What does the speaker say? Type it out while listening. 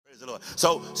the Lord.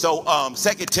 So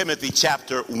 2 Timothy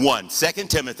chapter 1. 2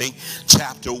 Timothy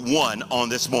chapter 1 on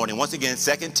this morning. Once again,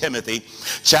 2 Timothy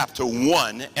chapter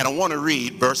 1. And I want to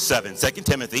read verse 7. 2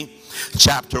 Timothy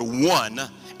chapter 1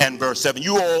 and verse 7.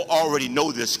 You all already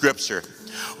know this scripture,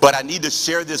 but I need to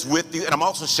share this with you. And I'm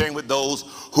also sharing with those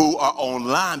who are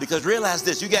online, because realize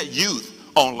this, you got youth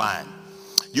online.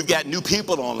 You've got new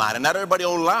people online, and not everybody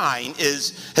online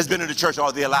has been in the church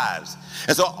all their lives.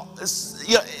 And so,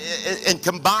 and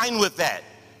combined with that,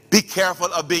 be careful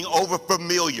of being over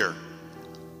familiar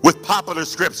with popular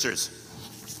scriptures,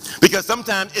 because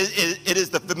sometimes it is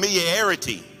the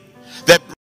familiarity that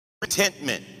brings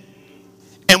contentment.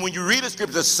 And when you read a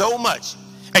scripture so much,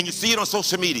 and you see it on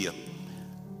social media,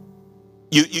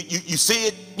 you see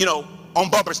it, on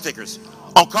bumper stickers,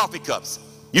 on coffee cups,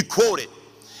 you quote it,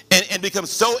 and becomes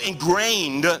so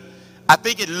ingrained, I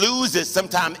think it loses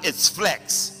sometimes its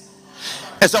flex.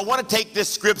 And so I want to take this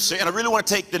scripture, and I really want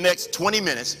to take the next 20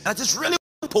 minutes, and I just really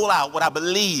want to pull out what I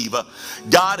believe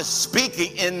God is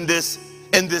speaking in this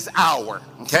hour,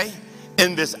 okay?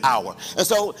 In this hour. And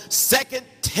so 2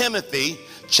 Timothy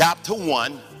chapter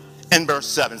 1 and verse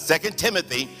 7. 2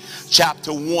 Timothy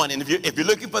chapter 1. And if you're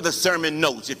looking for the sermon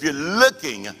notes,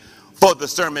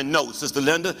 Sister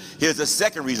Linda, here's the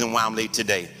second reason why I'm late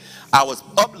today. I was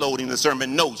uploading the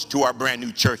sermon notes to our brand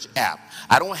new church app.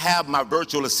 I don't have my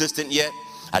virtual assistant yet.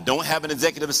 I don't have an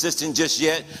executive assistant just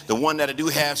yet. The one that I do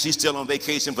have, she's still on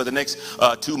vacation for the next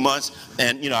 2 months.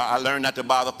 And, I learned not to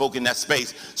bother folk in that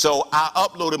space. So I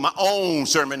uploaded my own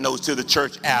sermon notes to the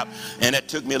church app. And that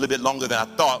took me a little bit longer than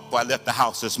I thought before I left the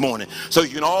house this morning. So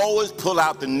you can always pull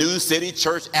out the New City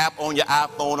Church app on your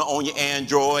iPhone or on your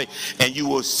Android, and you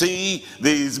will see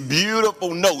these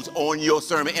beautiful notes on your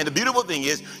sermon. And the beautiful thing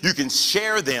is you can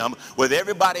share them with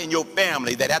everybody in your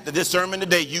family, that after this sermon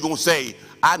today, you're going to say,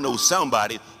 I know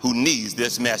somebody who needs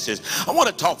this message. I want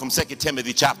to talk from 2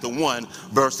 Timothy chapter 1,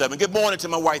 verse 7. Good morning to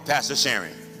my wife, Pastor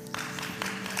Sharon.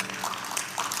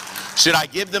 Should I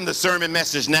give them the sermon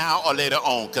message now or later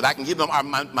on? Because I can give them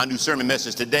my new sermon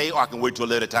message today, or I can wait till a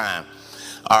later time.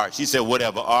 All right, she said,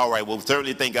 whatever. All right, well,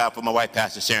 certainly thank God for my wife,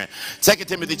 Pastor Sharon. 2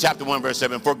 Timothy chapter 1, verse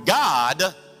 7. For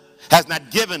God has not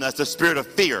given us the spirit of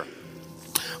fear,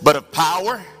 but of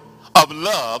power, of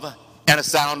love, and a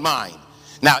sound mind.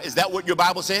 Now, is that what your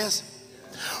Bible says?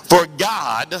 For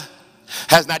God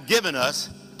has not given us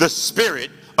the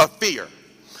spirit of fear,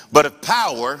 but of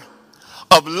power,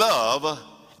 of love,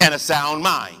 and a sound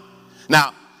mind.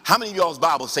 Now, how many of y'all's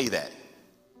Bibles say that?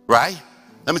 Right?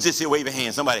 Let me just see, wave your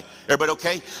hand. Somebody, everybody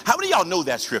okay? How many of y'all know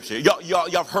that scripture?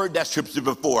 Y'all heard that scripture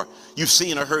before. You've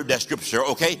seen or heard that scripture,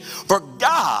 okay? For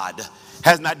God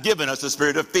has not given us the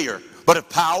spirit of fear, but of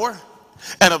power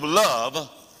and of love,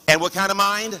 and what kind of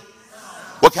mind?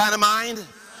 What kind of mind?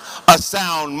 A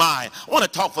sound mind. I want to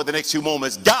talk for the next few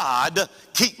moments. God,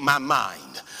 keep my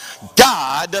mind.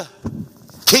 God,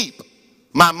 keep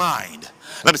my mind.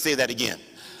 Let me say that again.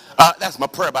 That's my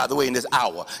prayer, by the way, in this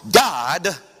hour.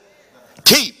 God,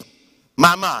 keep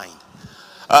my mind.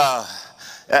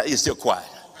 You're still quiet.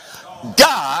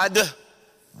 God,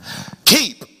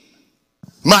 keep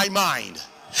my mind.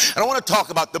 And I want to talk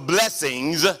about the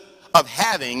blessings of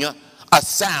having a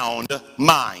sound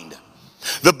mind.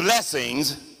 The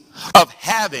blessings of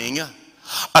having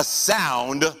a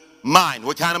sound mind.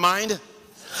 What kind of mind?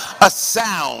 A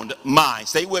sound mind.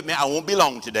 Stay with me, I won't be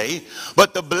long today.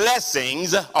 But the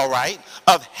blessings, all right,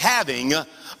 of having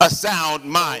a sound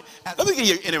mind. Let me give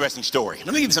you an interesting story. Let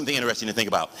me give you something interesting to think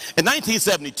about. In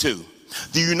 1972,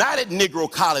 the United Negro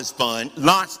College Fund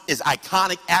launched its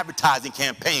iconic advertising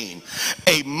campaign,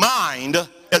 A Mind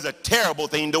is a Terrible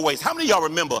Thing to Waste. How many of y'all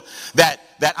remember that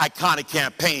iconic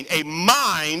campaign? A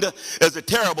mind is a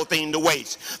terrible thing to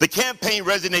waste. The campaign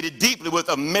resonated deeply with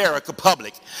American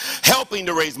public, helping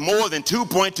to raise more than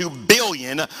 $2.2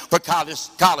 billion for college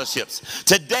scholarships.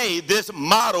 Today, this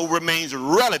motto remains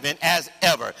relevant as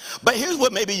ever. But here's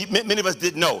what maybe many of us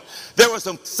didn't know. There were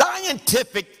some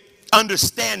scientific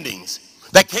understandings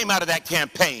that came out of that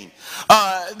campaign.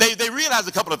 They realized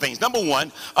a couple of things. Number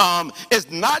one, it's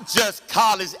not just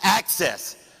college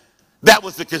access that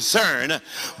was the concern,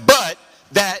 but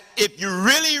that if you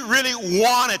really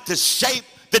wanted to shape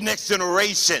the next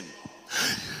generation,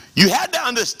 you had to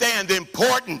understand the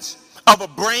importance of a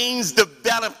brain's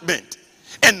development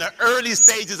in the early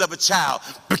stages of a child,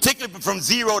 particularly from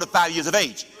 0 to 5 years of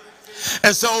age.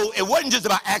 And so it wasn't just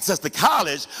about access to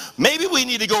college. Maybe we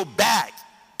need to go back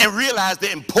and realize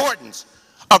the importance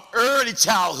of early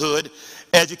childhood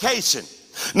education.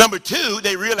 Number two,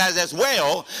 they realized as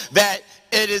well that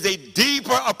it is a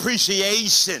deeper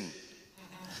appreciation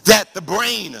that the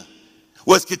brain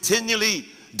was continually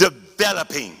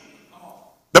developing.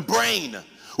 The brain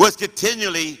was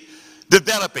continually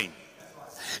developing.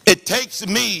 It takes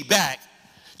me back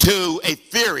to a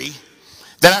theory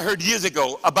that I heard years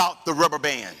ago about the rubber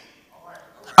band.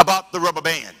 About the rubber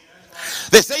band.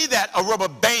 They say that a rubber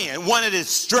band, when it is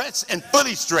stretched and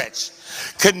fully stretched,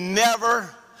 could never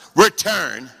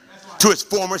return to its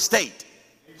former state.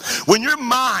 When your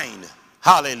mind,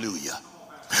 hallelujah,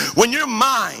 when your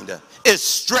mind is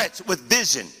stretched with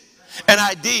vision and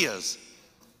ideas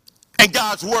and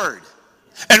God's word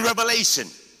and revelation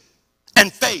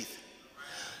and faith,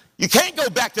 you can't go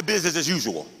back to business as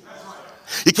usual.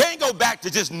 You can't go back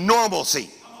to just normalcy.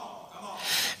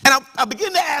 And I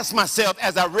begin to ask myself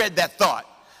as I read that thought,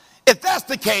 if that's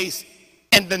the case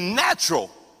in the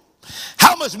natural,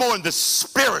 how much more in the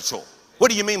spiritual? What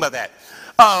do you mean by that?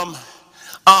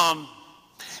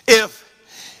 If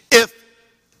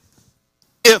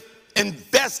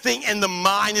investing in the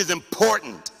mind is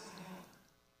important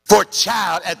for a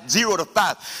child at 0 to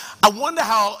 5, I wonder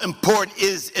how important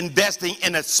is investing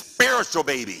in a spiritual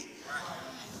baby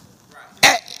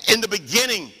in the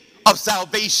beginning of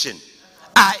salvation,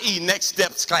 i.e. Next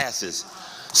Steps classes,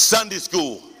 Sunday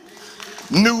school,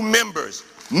 new members,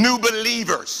 new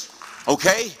believers,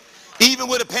 okay? Even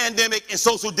with a pandemic and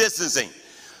social distancing,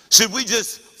 should we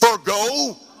just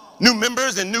forego new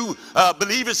members and new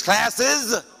believers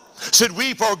classes? Should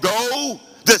we forego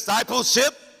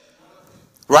discipleship?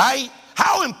 Right?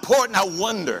 How important, I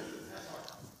wonder,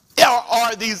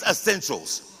 are these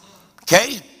essentials?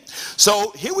 Okay?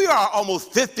 So here we are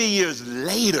almost 50 years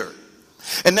later,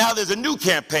 and now there's a new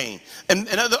campaign. And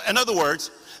in other words,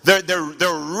 they're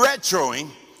retroing,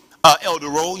 Elder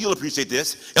Roll, you'll appreciate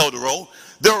this, Elder Roll,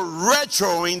 they're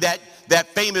retroing that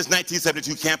famous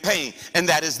 1972 campaign, and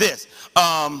that is this.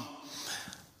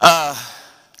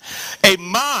 A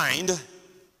mind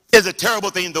is a terrible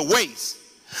thing to waste.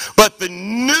 But the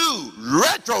new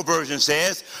retro version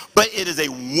says, but it is a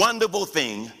wonderful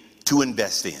thing to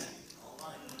invest in.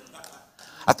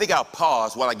 I think I'll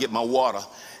pause while I get my water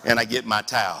and I get my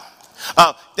towel.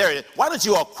 There it is. Why don't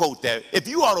you all quote that? If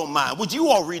you all don't mind, would you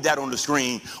all read that on the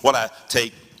screen while I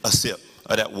take a sip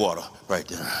of that water right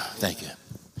there? Thank you.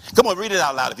 Come on, read it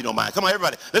out loud if you don't mind. Come on,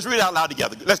 everybody. Let's read it out loud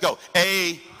together. Let's go.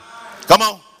 Come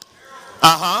on.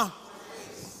 Uh-huh.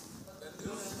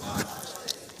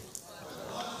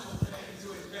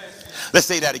 Let's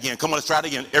say that again. Come on, let's try it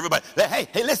again. Everybody. Hey,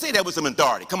 let's say that with some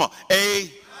authority. Come on.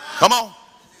 Come on.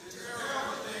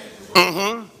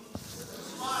 Mm-hmm.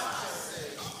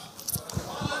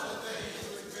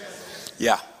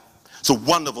 Yeah. It's a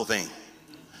wonderful thing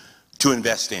to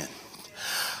invest in.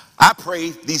 I pray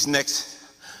these next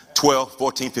 12,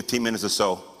 14, 15 minutes or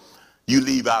so, you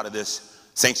leave out of this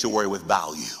sanctuary with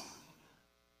value,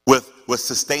 with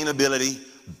sustainability,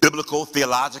 biblical,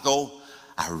 theological.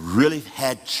 I really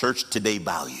had church today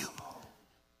value.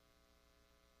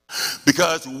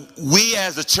 Because we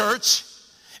as a church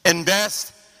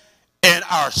invest in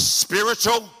our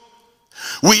spiritual,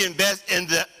 we invest in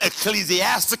the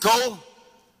ecclesiastical,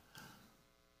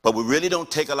 but we really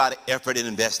don't take a lot of effort in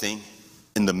investing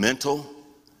in the mental,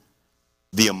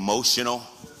 the emotional,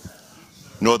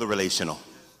 nor the relational.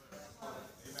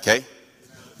 Okay?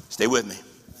 Stay with me.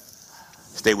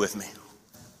 Stay with me.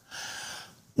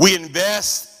 We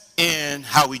invest in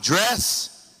how we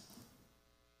dress,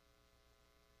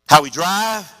 how we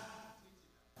drive,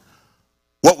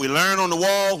 what we learn on the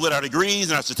wall with our degrees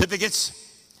and our certificates.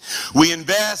 We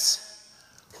invest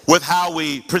with how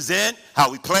we present,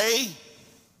 how we play,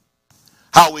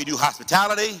 how we do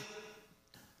hospitality,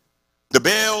 the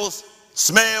bells,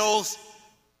 smells,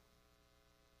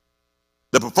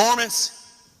 the performance.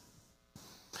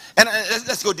 And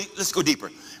let's go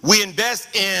deeper. We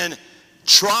invest in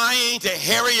trying to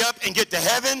hurry up and get to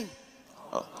heaven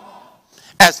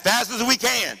as fast as we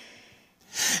can.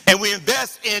 And we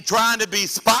invest in trying to be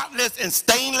spotless and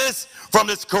stainless from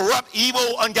this corrupt,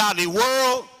 evil, ungodly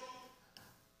world.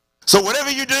 So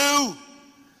whatever you do,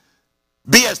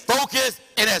 be as focused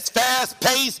and as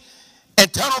fast-paced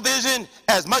and tunnel vision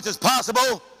as much as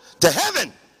possible to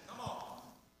heaven.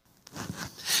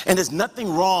 And there's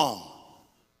nothing wrong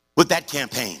with that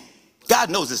campaign. God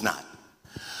knows it's not.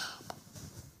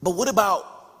 But what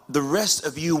about the rest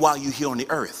of you while you're here on the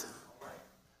earth?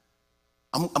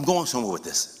 I'm going somewhere with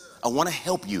this. I want to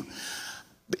help you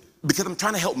because I'm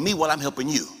trying to help me while I'm helping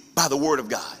you by the word of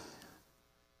God.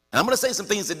 And I'm going to say some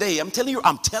things today. I'm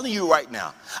telling you right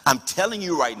now.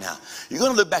 You're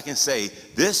going to look back and say,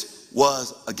 this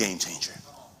was a game changer.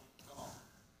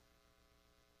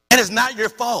 And it's not your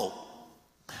fault.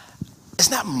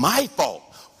 It's not my fault.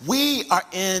 We are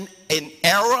in an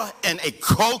era and a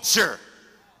culture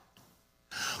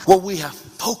Well, we have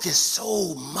focused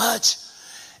so much,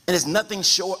 and it's nothing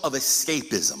short of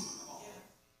escapism.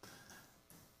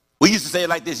 We used to say it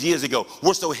like this years ago.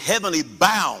 We're so heavenly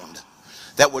bound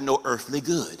that we're no earthly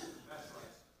good.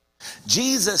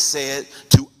 Jesus said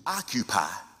to occupy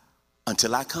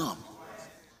until I come.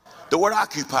 The word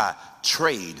occupy,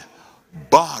 trade,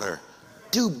 barter,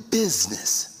 do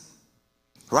business,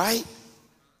 right?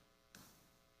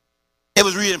 It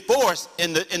was reinforced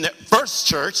in the first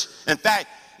church. In fact,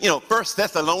 First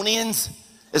Thessalonians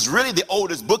is really the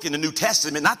oldest book in the New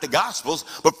Testament, not the Gospels,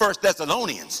 but First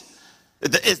Thessalonians.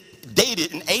 It's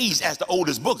dated and aged as the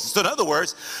oldest books. So in other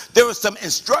words, there were some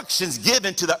instructions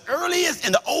given to the earliest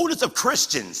and the oldest of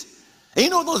Christians. And you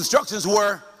know what those instructions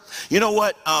were? You know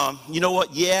what?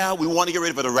 Yeah, we want to get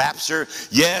ready for the rapture.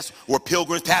 Yes, we're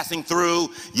pilgrims passing through.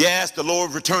 Yes, the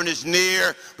Lord's return is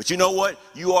near. But you know what?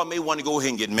 You all may want to go ahead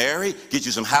and get married, get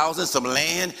you some houses, some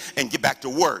land, and get back to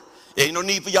work. There ain't no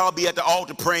need for y'all to be at the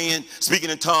altar praying, speaking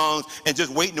in tongues, and just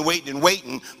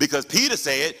waiting, because Peter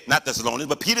said, not Thessalonians,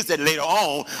 but Peter said later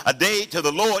on, a day to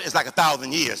the Lord is like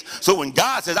 1,000 years. So when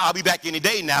God says, I'll be back any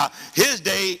day now, his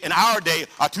day and our day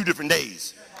are two different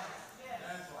days.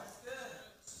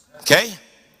 Okay?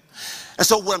 And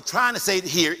so what I'm trying to say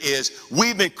here is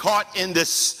we've been caught in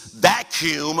this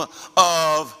vacuum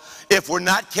of, if we're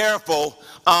not careful,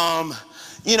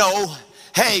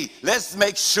 hey, let's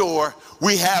make sure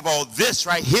we have all this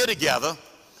right here together.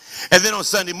 And then on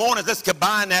Sunday mornings, let's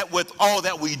combine that with all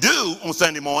that we do on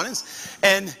Sunday mornings.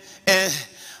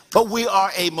 But we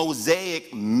are a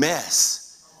mosaic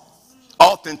mess,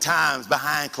 oftentimes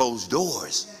behind closed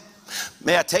doors.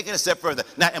 May I take it a step further?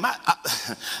 Now,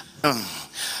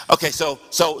 okay, so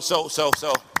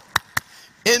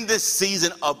in this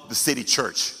season of the city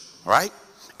church, right?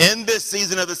 In this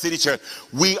season of the city church,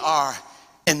 we are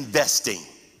investing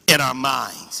in our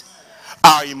minds,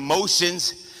 our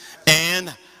emotions,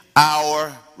 and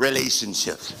our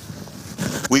relationships.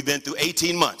 We've been through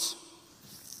 18 months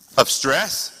of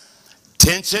stress,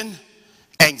 tension,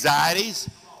 anxieties,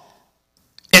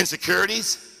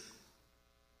 insecurities,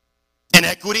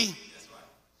 inequity,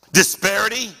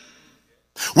 disparity.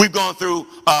 We've gone through,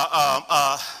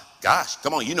 gosh,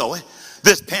 come on, you know it.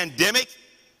 This pandemic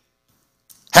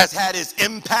has had its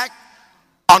impact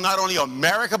on not only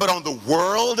America, but on the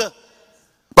world.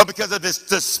 But because of this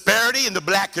disparity in the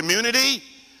black community,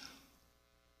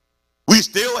 we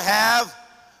still have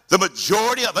the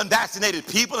majority of unvaccinated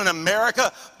people in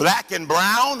America, black and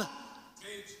brown,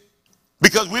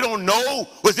 because we don't know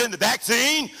what's in the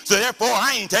vaccine, so therefore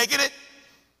I ain't taking it.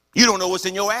 You don't know what's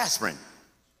in your aspirin.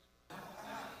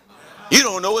 You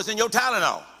don't know what's in your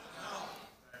Tylenol.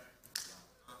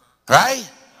 Right?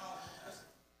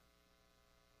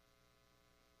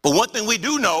 But one thing we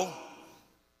do know,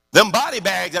 them body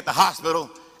bags at the hospital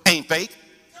ain't fake.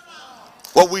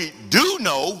 What we do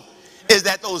know is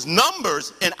that those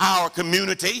numbers in our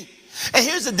community, and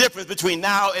here's the difference between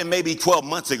now and maybe 12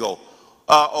 months ago,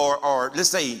 or let's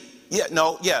say,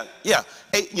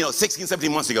 16,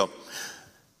 17 months ago.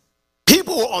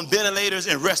 People were on ventilators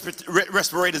and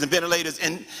respirators and ventilators,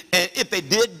 and if they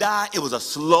did die, it was a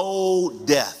slow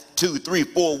death, 2, 3,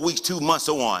 4 weeks, 2 months,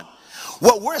 so on.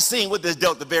 What we're seeing with this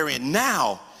Delta variant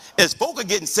now is folk are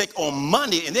getting sick on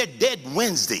Monday and they're dead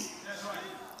Wednesday. That's right.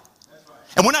 That's right.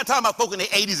 And we're not talking about folk in the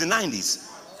 80s and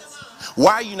 90s.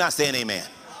 Why are you not saying amen?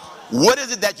 What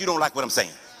is it that you don't like what I'm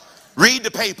saying? Read the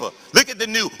paper. Look at the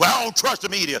news. Well, I don't trust the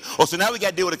media. Oh, so now we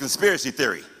got to deal with a conspiracy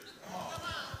theory. All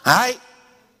right?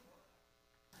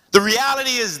 The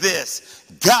reality is this.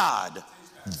 God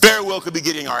very well could be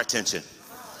getting our attention.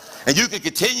 And you can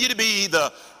continue to be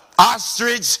the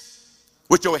ostrich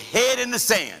with your head in the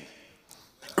sand,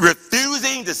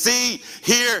 refusing to see,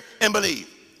 hear, and believe.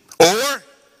 Or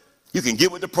you can get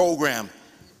with the program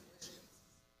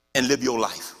and live your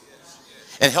life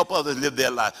and help others live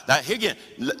their life. Now, here again,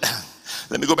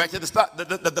 let me go back to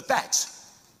the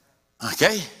facts.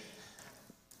 Okay?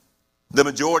 The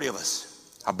majority of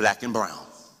us are black and brown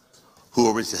who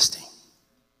are resisting.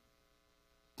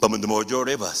 But the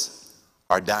majority of us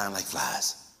are dying like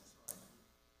flies.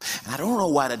 And I don't know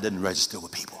why that doesn't register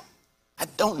with people. I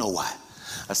don't know why.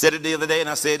 I said it the other day and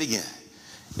I say it again.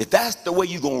 If that's the way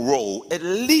you're going to roll, at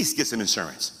least get some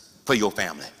insurance for your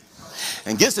family.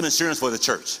 And get some insurance for the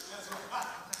church.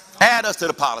 Add us to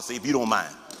the policy if you don't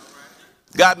mind.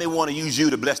 God may want to use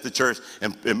you to bless the church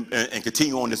and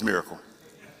continue on this miracle.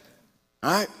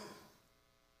 All right?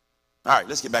 All right,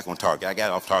 let's get back on target. I got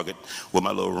off target with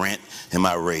my little rant and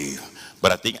my rave.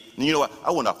 But I think, you know what? I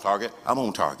wasn't off target. I'm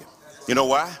on target. You know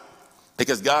why?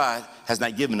 Because God has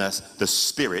not given us the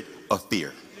spirit of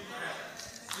fear.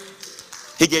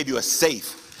 He gave you a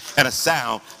safe and a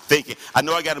sound thinking. I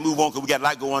know I got to move on because we got a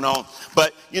lot going on.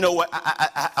 But you know what?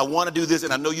 I want to do this,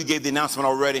 and I know you gave the announcement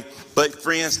already. But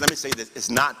friends, let me say this. It's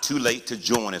not too late to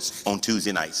join us on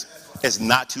Tuesday nights. It's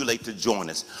not too late to join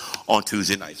us on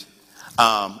Tuesday nights.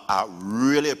 I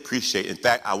really appreciate, in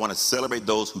fact, I want to celebrate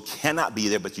those who cannot be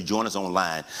there, but you join us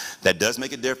online. That does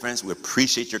make a difference. We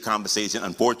appreciate your conversation.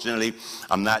 Unfortunately,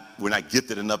 we're not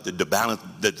gifted enough to balance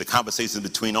the conversations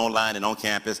between online and on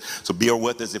campus. So bear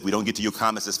with us if we don't get to your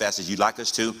comments as fast as you'd like us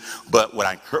to. But what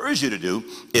I encourage you to do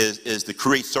is to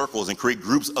create circles and create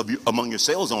groups among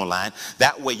yourselves online.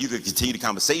 That way you can continue the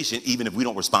conversation even if we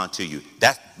don't respond to you.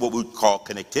 That's what we call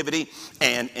connectivity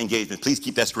and engagement. Please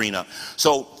keep that screen up.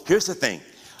 So here's the thing.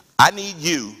 I need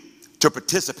you to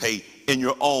participate in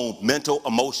your own mental,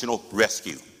 emotional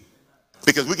rescue.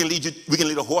 Because we can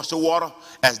lead a horse to water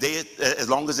as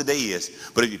long as the day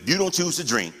is. But if you don't choose to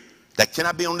drink, that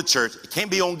cannot be on the church, it can't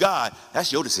be on God,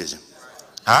 that's your decision.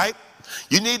 All right?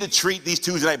 You need to treat these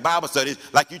Tuesday night Bible studies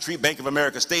like you treat Bank of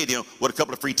America Stadium with a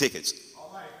couple of free tickets.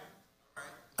 All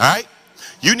right?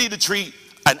 You need to treat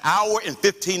an hour and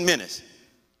 15 minutes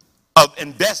of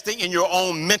investing in your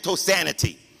own mental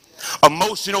sanity,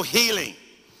 emotional healing,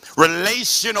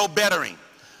 relational bettering,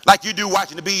 like you do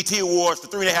watching the BET Awards for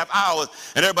 3.5 hours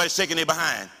and everybody's shaking their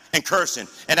behind and cursing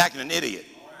and acting an idiot.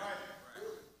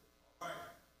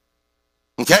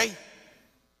 Okay?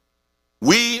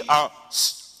 We are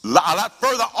a lot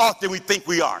further off than we think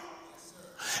we are.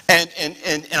 And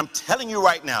I'm telling you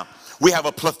right now, we have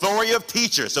a plethora of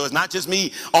teachers. So it's not just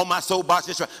me on my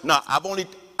soapbox. No,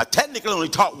 I technically only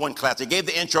taught one class. I gave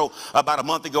the intro about a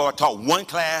month ago. I taught one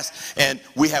class, and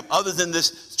we have others in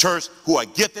this church who are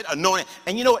gifted, anointed,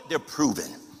 and you know what? They're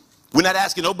proven. We're not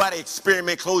asking nobody to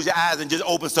experiment, close your eyes, and just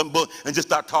open some book and just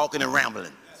start talking and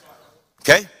rambling.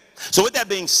 Okay? So with that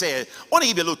being said, I want to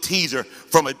give you a little teaser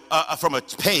from a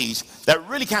page that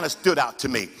really kind of stood out to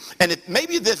me. And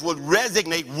maybe this will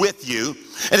resonate with you,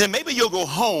 and then maybe you'll go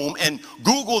home and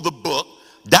Google the book,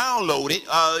 download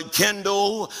it,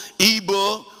 Kindle,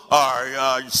 ebook,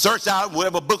 or search out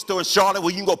whatever bookstore in Charlotte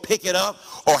where you can go pick it up,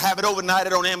 or have it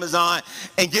overnighted on Amazon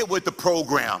and get with the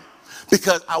program.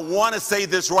 Because I want to say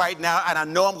this right now, and I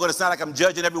know I'm going to sound like I'm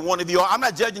judging every one of you. I'm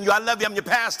not judging you. I love you. I'm your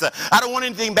pastor. I don't want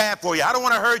anything bad for you. I don't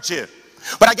want to hurt you.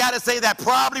 But I got to say that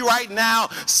probably right now,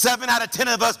 7 out of 10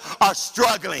 of us are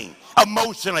struggling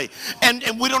emotionally. And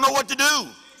we don't know what to do.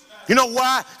 You know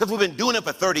why? Because we've been doing it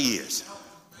for 30 years.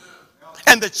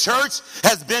 And the church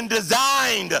has been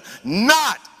designed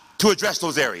not to address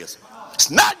those areas. It's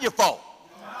not your fault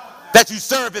that you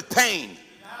serve with pain.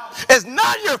 It's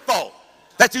not your fault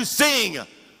that you sing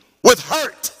with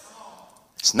hurt.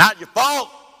 It's not your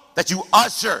fault that you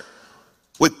usher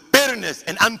with bitterness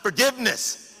and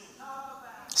unforgiveness.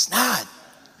 It's not.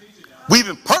 We've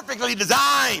been perfectly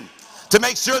designed to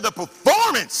make sure the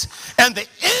performance and the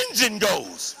engine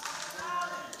goes.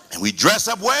 And we dress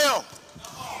up well.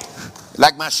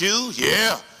 Like my shoes?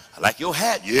 Yeah. I like your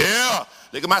hat? Yeah.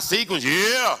 Look at my sequins?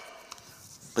 Yeah.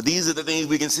 But these are the things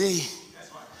we can see.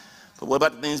 But what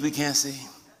about the things we can't see?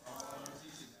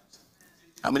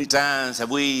 How many times have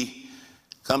we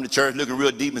come to church looking real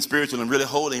deep and spiritual and really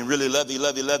holy and really lovey,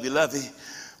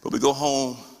 but we go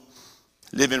home,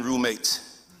 living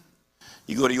roommates.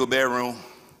 You go to your bedroom,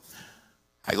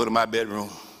 I go to my bedroom.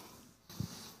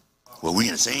 Well, we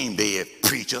in the same bed,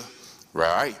 preacher,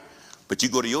 right? But you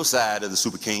go to your side of the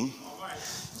Super King,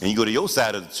 and you go to your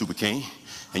side of the Super King,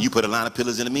 and you put a line of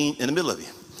pillows in the middle of you,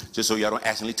 just so y'all don't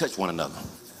accidentally touch one another.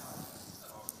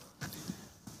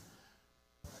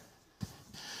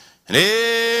 And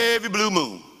every blue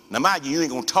moon, now mind you, you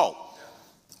ain't gonna talk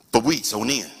for weeks on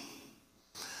end.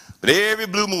 But every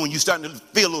blue moon, you starting to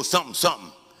feel a little something,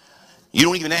 something. You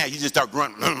don't even ask, you just start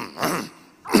grunting.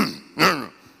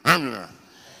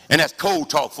 And that's code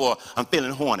talk for I'm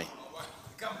feeling horny.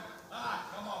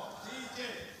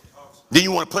 Then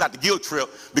you want to put out the guilt trip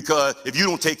because if you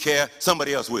don't take care,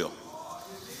 somebody else will.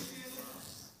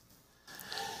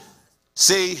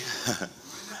 See,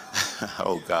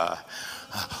 oh God.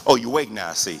 Oh, you awake now,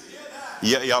 I see.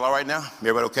 Yeah, y'all all right now?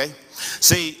 Everybody okay?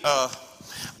 See,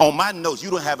 on my notes, you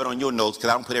don't have it on your notes because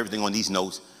I don't put everything on these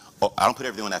notes. I don't put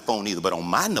everything on that phone either, but on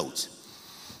my notes,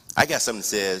 I got something that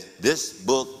says, this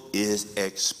book is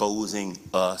exposing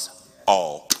us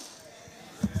all,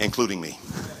 including me.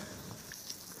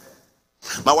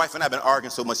 My wife and I have been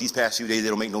arguing so much these past few days, they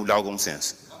don't make no doggone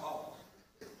sense.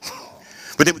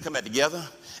 But then we come back together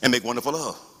and make wonderful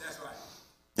love.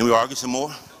 And we argue some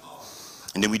more.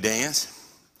 And then we dance.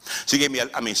 She gave me,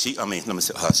 let me say,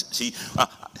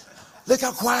 look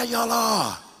how quiet y'all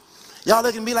are. Y'all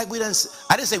looking at me like I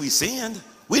didn't say we sinned.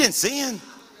 We didn't sin.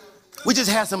 We just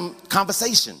had some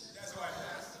conversation.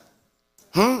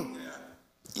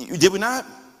 Did we not?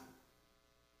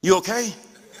 You okay?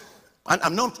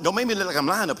 Don't make me look like I'm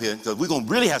lying up here, because we're going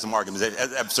to really have some arguments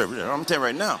at service. I'm telling you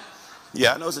right now.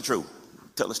 Yeah, I know it's the truth.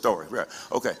 Tell the story. Right.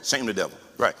 Okay. Shame the devil.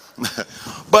 Right.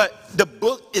 But the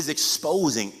book is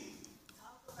exposing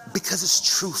because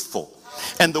it's truthful.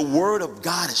 And the word of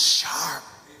God is sharp.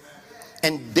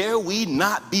 And dare we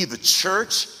not be the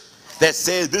church that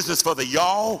says this is for the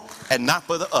y'all and not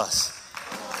for the us.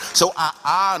 So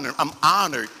I'm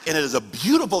honored, and it is a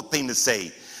beautiful thing to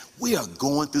say, we are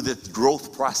going through this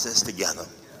growth process together.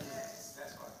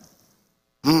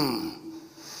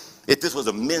 If this was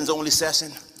a men's only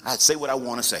session, I'd say what I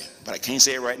want to say, but I can't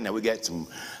say it right now. We got some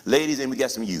ladies and we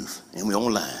got some youth, and we're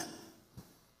online.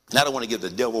 And I don't want to give the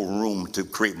devil room to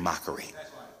create mockery.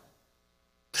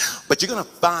 But you're going to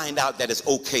find out that it's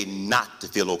okay not to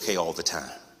feel okay all the time.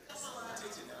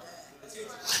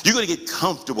 You're going to get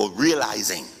comfortable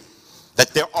realizing that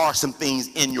there are some things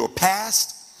in your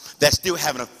past that still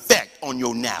have an effect on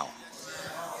your now.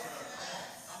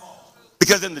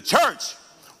 Because in the church,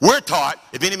 we're taught,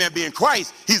 if any man be in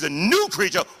Christ, he's a new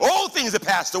creature. All things have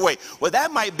passed away. Well,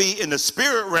 that might be in the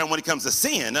spirit realm when it comes to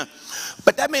sin,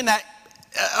 but that may not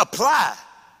apply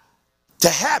to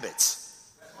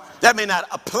habits. That may not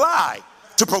apply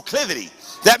to proclivity.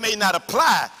 That may not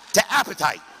apply to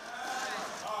appetite.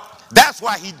 That's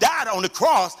why he died on the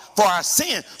cross for our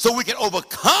sin, so we can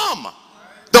overcome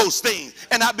those things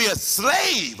and not be a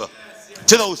slave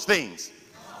to those things.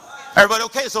 Everybody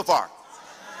okay so far?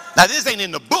 Now, this ain't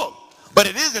in the book, but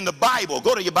it is in the Bible.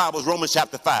 Go to your Bibles, Romans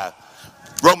chapter 5.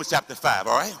 Romans chapter 5,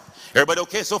 all right? Everybody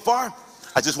okay so far?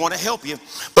 I just want to help you.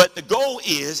 But the goal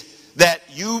is that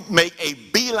you make a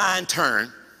beeline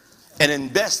turn and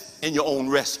invest in your own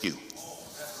rescue.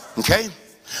 Okay?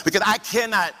 Because I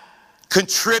cannot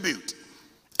contribute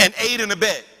and aid and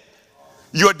abet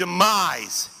your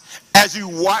demise as you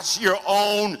watch your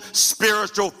own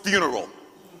spiritual funeral.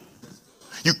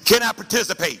 You cannot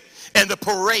participate in the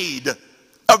parade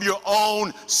of your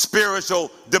own spiritual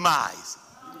demise.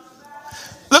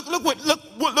 Look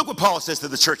what Paul says to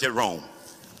the church at Rome.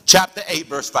 Chapter 8,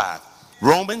 verse 5.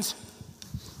 Romans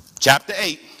chapter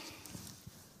 8.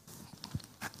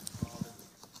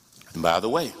 And by the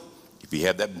way, if you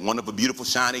have that wonderful, beautiful,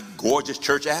 shiny, gorgeous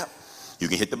church app, you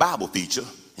can hit the Bible feature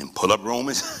and pull up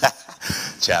Romans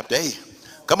chapter 8.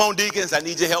 Come on, deacons, I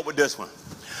need your help with this one.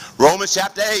 Romans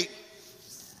chapter 8,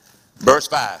 verse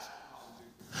 5.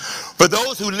 For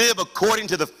those who live according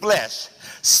to the flesh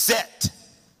set,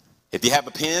 if you have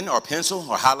a pen or a pencil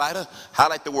or highlighter,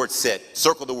 highlight the word set,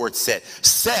 circle the word set.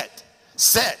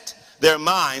 Set their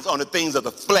minds on the things of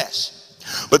the flesh.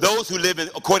 But those who live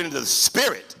according to the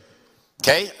Spirit,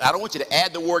 okay, I don't want you to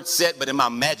add the word set, but in my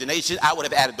imagination, I would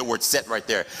have added the word set right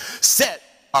there. Set,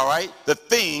 all right, the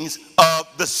things of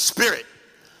the Spirit.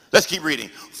 Let's keep reading.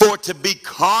 For to be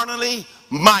carnally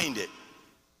minded,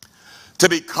 to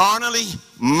be carnally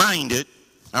minded,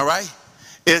 all right,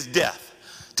 is death.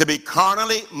 To be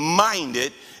carnally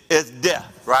minded is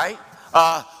death, right?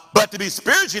 But to be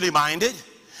spiritually minded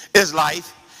is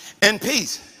life and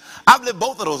peace. I've lived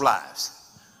both of those lives.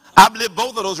 I've lived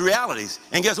both of those realities.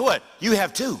 And guess what? You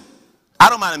have too. I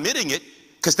don't mind admitting it,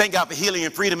 because thank God for healing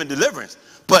and freedom and deliverance.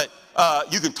 But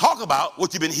you can talk about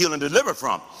what you've been healed and delivered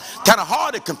from. Kind of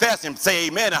hard to confess and say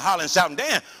amen and holler and shout and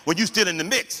dance when you're still in the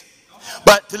mix.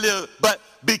 But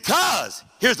because,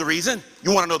 here's the reason,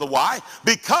 you want to know the why?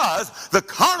 Because the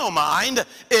carnal mind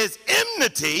is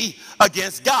enmity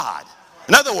against God.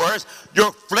 In other words,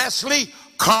 your fleshly,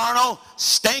 carnal,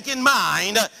 stinking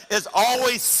mind is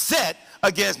always set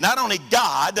against not only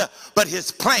God, but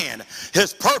his plan,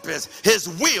 his purpose, his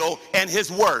will, and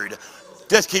his word.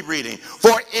 Just keep reading.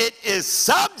 For it is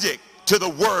subject to the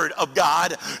word of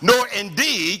God, nor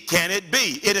indeed can it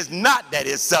be. It is not that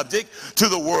it's subject to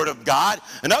the word of God.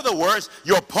 In other words,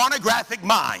 your pornographic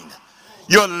mind,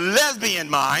 your lesbian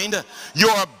mind,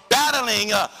 your battling,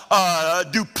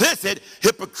 duplicit,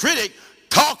 hypocritic,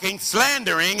 talking,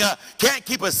 slandering, can't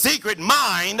keep a secret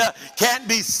mind, can't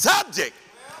be subject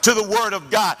to the word of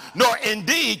God, nor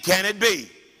indeed can it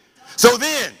be. So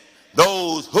then,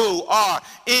 those who are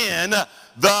in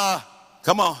the,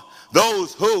 come on,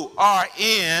 those who are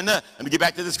in, let me get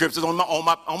back to the scriptures on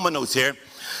my notes here.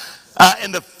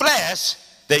 In the flesh,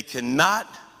 they cannot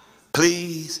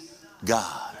please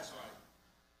God.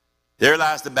 There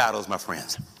lies the battles, my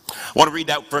friends. I want to read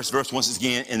that first verse once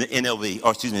again in the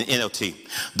NLT.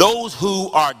 Those who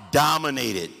are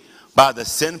dominated by the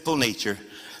sinful nature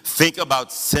think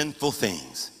about sinful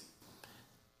things.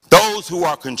 Those who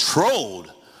are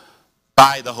controlled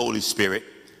by the Holy Spirit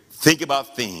think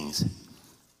about things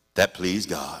that please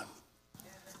God.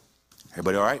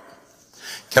 Everybody all right?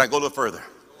 Can I go a little further?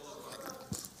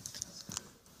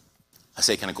 I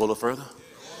say, can I go a little further?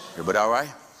 Everybody all right?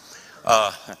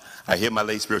 I hear my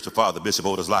late spiritual father, Bishop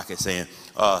Otis Lockett, saying,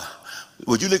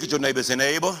 would you look at your neighbor and say,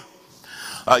 neighbor,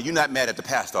 you're not mad at the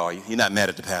pastor, are you? You're not mad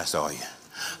at the pastor, are you?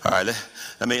 All right,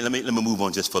 let me move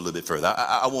on just for a little bit further.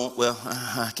 I won't, well,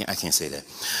 I can't say that.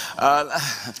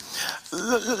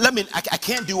 I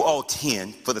can't do all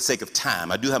 10 for the sake of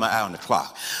time. I do have my eye on the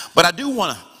clock. But I do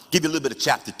want to give you a little bit of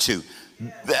chapter 2.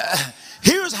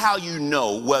 Here's how you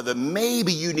know whether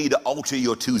maybe you need to alter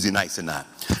your Tuesday nights or not.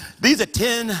 These are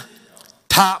 10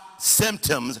 top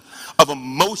symptoms of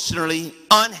emotionally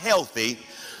unhealthy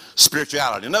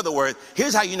spirituality. In other words,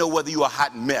 here's how you know whether you're a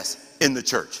hot mess in the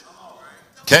church.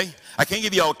 Okay? I can't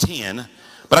give you all 10,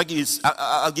 but I'll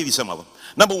give you some of them.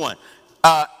 Number 1,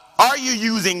 are you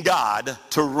using God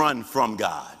to run from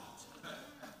God?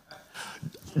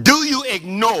 Do you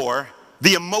ignore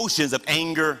the emotions of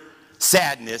anger,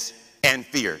 sadness, and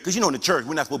fear? Because you know in the church,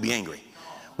 we're not supposed to be angry.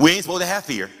 We ain't supposed to have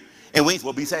fear, and we ain't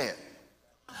supposed to be sad.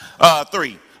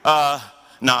 3,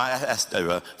 that's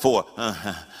 4.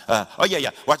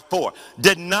 Watch 4.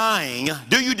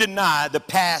 Do you deny the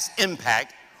past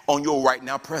impact on your right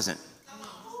now present?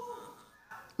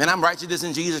 Man, I'm righteous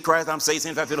in Jesus Christ. I'm saved,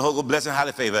 sanctified, filled with the Holy Ghost, blessed and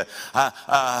highly favored.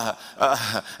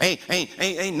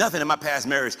 Ain't nothing in my past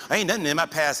marriage. Ain't nothing in my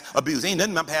past abuse. Ain't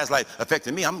nothing in my past life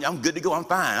affecting me. I'm good to go. I'm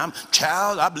fine. I'm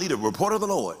child. I believe the report of the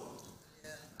Lord.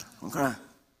 Okay.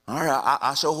 All right.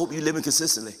 I sure hope you're living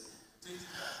consistently.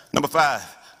 Number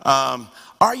 5.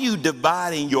 Are you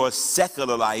dividing your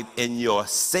secular life and your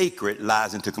sacred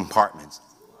lives into compartments?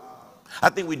 I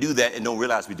think we do that and don't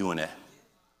realize we're doing that.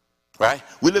 Right?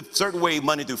 We live a certain way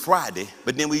Monday through Friday,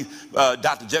 but then we,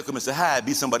 Dr. Jekyll, Mr. Hyde,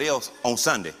 be somebody else on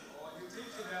Sunday.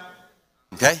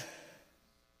 Okay?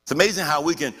 It's amazing how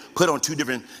we can put on 2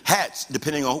 different hats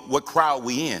depending on what crowd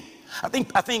we in. I think,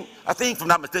 if I'm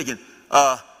not mistaken,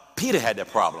 Peter had that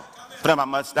problem. But I'm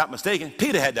not mistaken,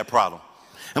 Peter had that problem.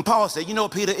 And Paul said, you know,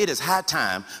 Peter, it is high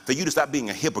time for you to stop being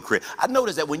a hypocrite. I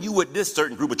noticed that when you with this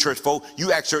certain group of church folk,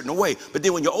 you act a certain way. But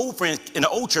then when your old friends in the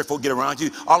old church folk get around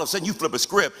you, all of a sudden you flip a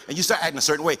script and you start acting a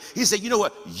certain way. He said, you know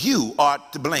what? You are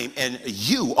to blame and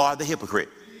you are the hypocrite.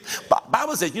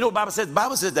 Bible says, you know what Bible says? The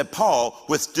Bible says that Paul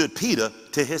withstood Peter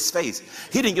to his face.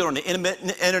 He didn't get on the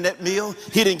internet meal.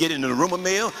 He didn't get in the rumor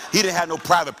mill. He didn't have no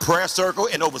private prayer circle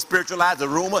and over spiritualize the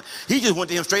rumor. He just went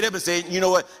to him straight up and said, you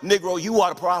know what, Negro, you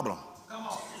are the problem.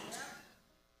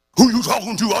 Who you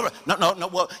talking to? No.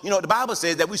 Well, you know, the Bible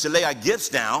says that we should lay our gifts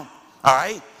down, all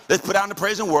right? Let's put down the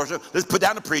praise and worship. Let's put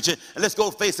down the preaching, and let's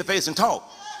go face to face and talk.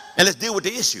 And let's deal with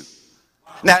the issue.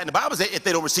 Now, and the Bible says if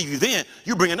they don't receive you then,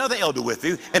 you bring another elder with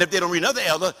you. And if they don't read another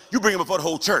elder, you bring them before the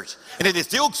whole church. And if they're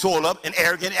still soiled up and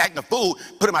arrogant, acting a fool,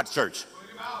 put them out of church.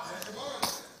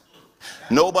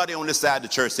 Nobody on this side of the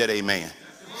church said amen.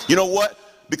 You know what?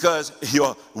 Because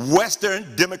your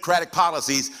Western democratic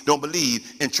policies don't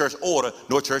believe in church order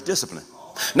nor church discipline.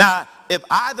 Now, if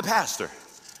I, the pastor,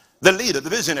 the leader, the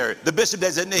visionary, the bishop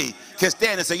designee, can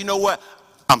stand and say, you know what,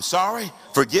 I'm sorry,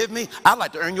 forgive me, I'd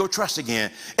like to earn your trust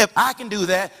again. If I can do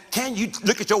that, can you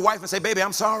look at your wife and say, baby,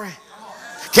 I'm sorry?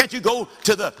 Can't you go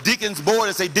to the deacons board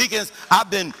and say, deacons, I've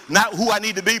been not who I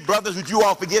need to be, brothers, would you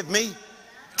all forgive me?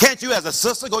 Can't you as a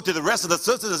sister go to the rest of the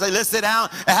sisters and say, let's sit down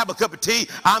and have a cup of tea.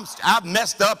 I've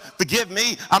messed up. Forgive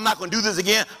me. I'm not going to do this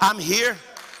again. I'm here.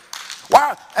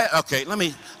 Why? Okay,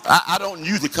 I don't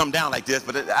usually come down like this,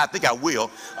 but I think I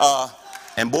will.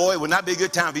 And boy, it would not be a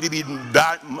good time for you to be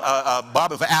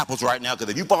bobbing for apples right now, because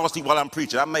if you fall asleep while I'm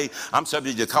preaching, I'm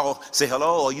subject to call, say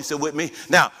hello, or you still with me?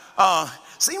 Now,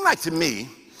 seem like to me,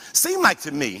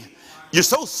 you're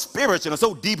so spiritual and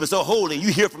so deep and so holy, and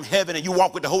you hear from heaven and you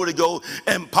walk with the Holy Ghost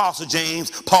and Apostle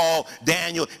James, Paul,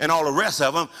 Daniel, and all the rest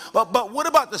of them. But what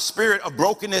about the spirit of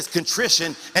brokenness,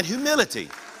 contrition, and humility?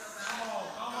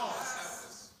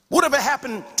 Whatever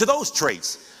happened to those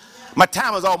traits? My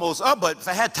time is almost up, but if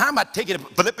I had time, I'd take it to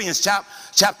Philippians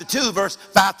chapter 2, verse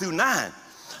 5 through 9.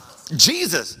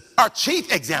 Jesus, our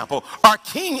chief example, our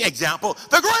king example,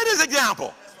 the greatest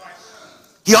example.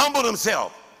 He humbled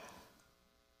himself.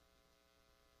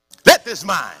 Let this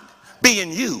mind be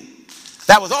in you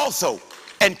that was also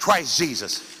in Christ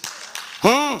Jesus.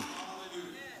 He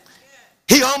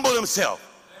humbled himself,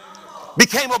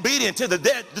 became obedient to the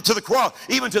death, to the cross,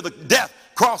 even to the death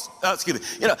cross.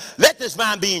 Let this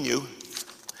mind be in you,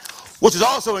 which is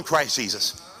also in Christ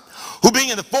Jesus, who being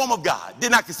in the form of God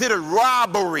did not consider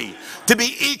robbery to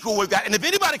be equal with God. And if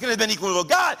anybody could have been equal with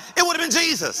God, it would have been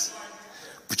Jesus.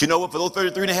 But you know what? For those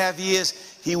 33 and a half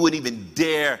years, he wouldn't even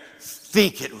dare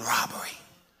think it robbery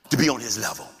to be on his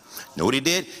level. You know what he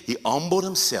did? He humbled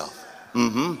himself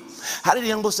How did he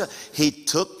humble himself? He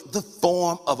took the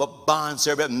form of a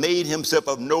bondservant, made himself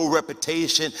of no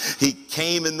reputation. He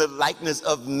came in the likeness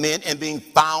of men, and being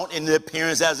found in the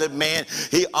appearance as a man,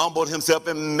 he humbled himself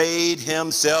and made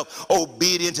himself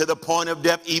obedient to the point of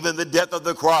death, even the death of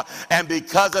the cross. And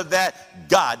because of that,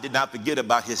 God did not forget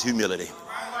about his humility.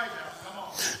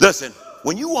 Listen,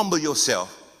 when you humble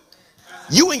yourself,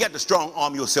 you ain't got to strong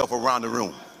arm yourself around the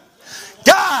room.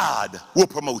 God will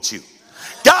promote you.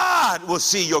 God will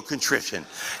see your contrition.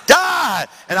 God,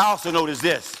 and I also notice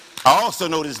this.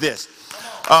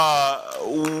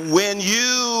 When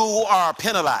you are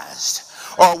penalized,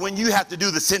 or when you have to do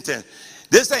the sentence,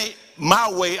 this ain't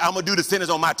my way. I'm gonna do the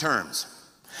sentence on my terms.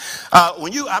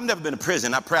 I've never been to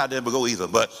prison. I'm proud to never go either.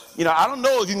 But, I don't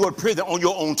know if you can go to prison on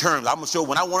your own terms. I'm going to show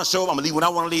when I want to show up. I'm going to leave when I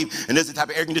want to leave. And this is the type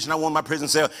of air conditioning I want in my prison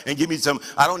cell. And give me some,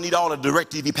 I don't need all the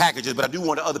DirecTV packages, but I do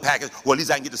want the other package. Well, at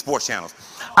least I can get the sports channels.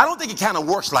 I don't think it kind of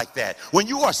works like that. When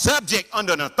you are subject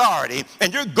under an authority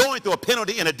and you're going through a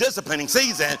penalty in a disciplining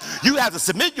season, you have to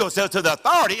submit yourself to the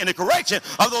authority and the correction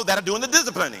of those that are doing the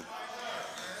disciplining.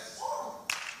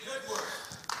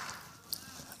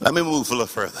 Let me move a little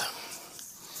further.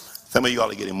 Some of you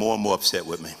all are getting more and more upset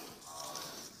with me.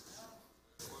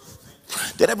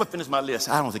 Did I ever finish my list?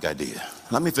 I don't think I did.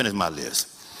 Let me finish my list.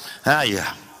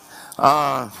 Yeah.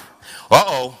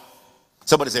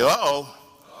 Somebody say,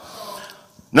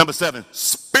 Number 7,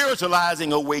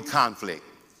 spiritualizing away conflict.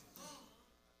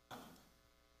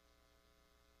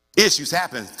 Issues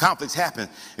happen, conflicts happen,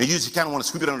 and you just kind of want to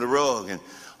sweep it under the rug and,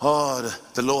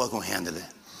 the Lord's going to handle it.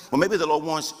 Well, maybe the Lord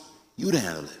wants you to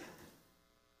handle it.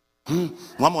 Well,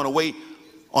 I'm going to wait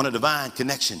on a divine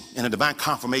connection and a divine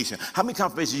confirmation. How many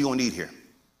confirmations are you going to need here?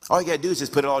 All you got to do is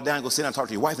just put it all down, go sit down and talk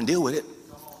to your wife and deal with it.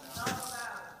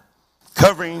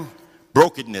 Covering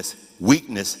brokenness,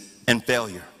 weakness, and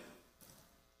failure.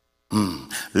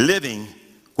 Living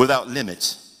without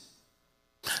limits.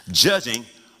 Judging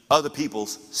other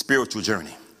people's spiritual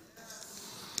journey.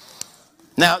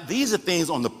 Now, these are things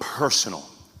on the personal.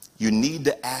 You need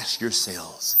to ask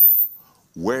yourselves,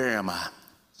 where am I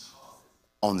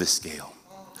on this scale?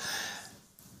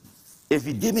 If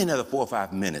you give me another 4 or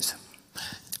 5 minutes,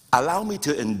 allow me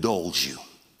to indulge you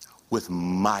with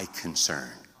my concern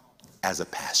as a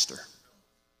pastor.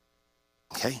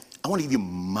 Okay? I want to give you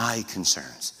my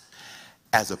concerns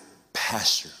as a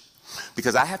pastor,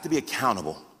 because I have to be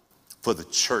accountable for the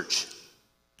church,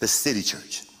 the city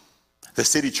church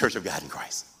of God in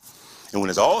Christ. And when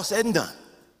it's all said and done,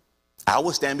 I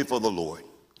will stand before the Lord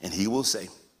and he will say,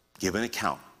 give an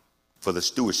account for the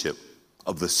stewardship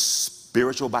of the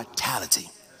spiritual vitality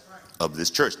of this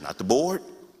church. Not the board,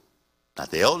 not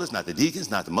the elders, not the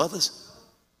deacons, not the mothers.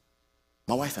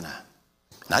 My wife and I.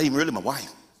 Not even really my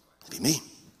wife. It'd be me.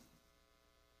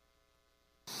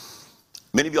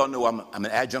 Many of y'all know I'm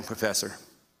an adjunct professor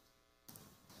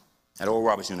at Oral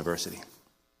Roberts University.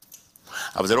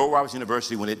 I was at Oral Roberts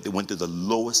University when it went through the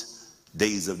lowest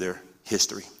days of their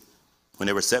history, when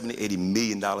they were $70, $80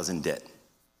 million in debt.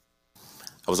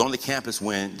 I was on the campus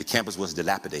when the campus was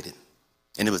dilapidated,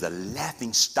 and it was the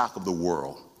laughing stock of the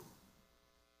world.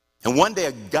 And one day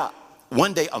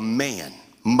a man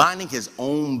minding his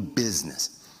own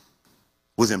business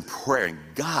was in prayer, and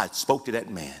God spoke to that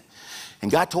man. And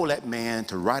God told that man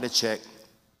to write a check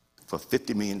for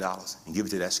 $50 million and give it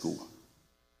to that school.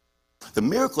 The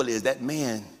miracle is that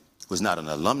man was not an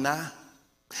alumni.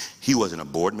 He wasn't a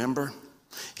board member.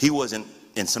 He wasn't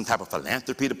in some type of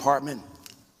philanthropy department.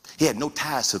 He had no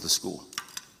ties to the school.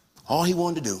 All he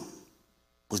wanted to do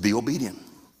was be obedient.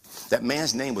 That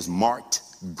man's name was Mark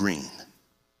Green.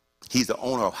 He's the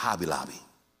owner of Hobby Lobby.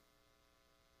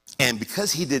 And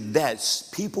because he did that,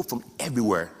 people from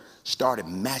everywhere started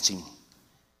matching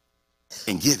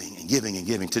and giving and giving and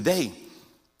giving. Today,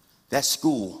 that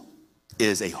school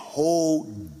is a whole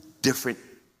different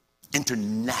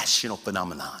international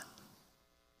phenomenon.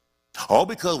 All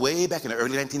because way back in the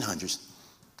early 1900s,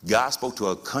 God spoke to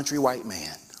a country white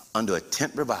man under a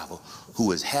tent revival who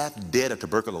was half dead of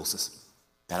tuberculosis,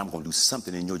 that I'm going to do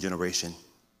something in your generation,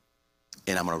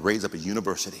 and I'm going to raise up a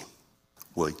university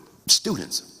where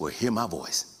students will hear my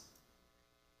voice.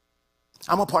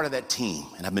 I'm a part of that team,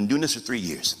 and I've been doing this for 3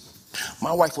 years.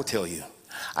 My wife will tell you,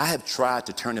 I have tried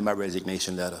to turn in my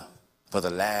resignation letter for the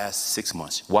last 6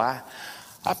 months. Why?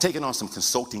 I've taken on some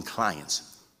consulting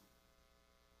clients,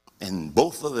 and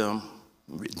both of them,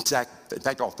 in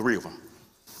fact, all 3 of them,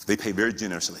 they pay very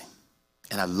generously.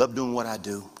 And I love doing what I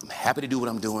do. I'm happy to do what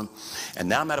I'm doing. And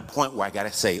now I'm at a point where I got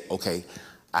to say, okay,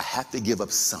 I have to give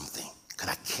up something because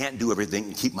I can't do everything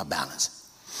and keep my balance.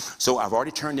 So I've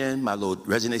already turned in my little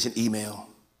resignation email,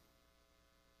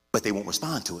 but they won't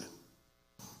respond to it.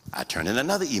 I turned in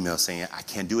another email saying, I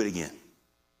can't do it again.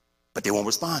 But they won't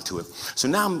respond to it. So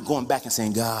now I'm going back and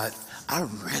saying, God, I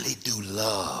really do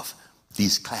love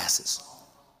these classes.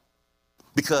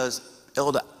 Because,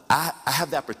 Elder, I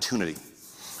have the opportunity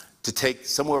to take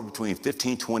somewhere between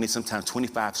 15, 20, sometimes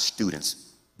 25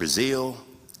 students, Brazil,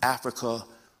 Africa,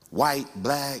 white,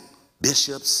 black,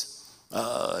 bishops,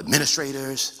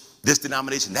 administrators, this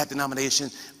denomination, that denomination,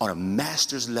 on a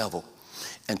master's level,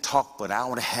 and talk for an hour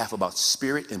and a half about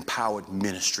spirit-empowered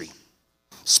ministry,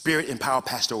 spirit-empowered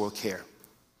pastoral care.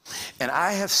 And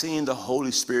I have seen the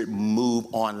Holy Spirit move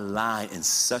online in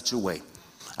such a way.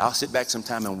 I'll sit back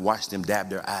sometime and watch them dab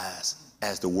their eyes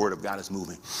as the Word of God is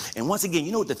moving. And once again,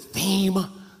 you know what the theme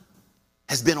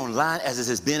has been online as it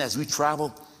has been as we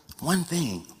travel? One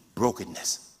thing,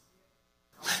 brokenness.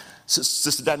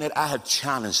 Sister Donette, I have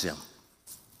challenged them.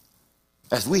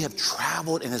 As we have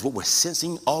traveled and as what we're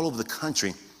sensing all over the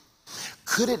country,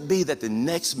 could it be that the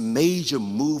next major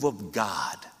move of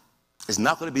God is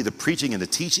not going to be the preaching and the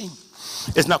teaching?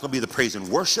 It's not going to be the praise and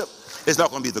worship. It's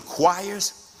not going to be the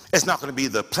choirs. It's not going to be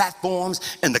the platforms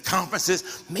and the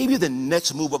conferences. Maybe the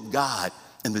next move of God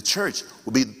in the church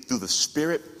will be through the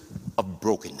spirit of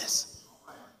brokenness.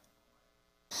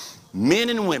 Men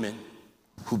and women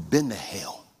who've been to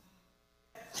hell,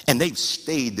 and they've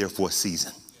stayed there for a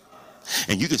season.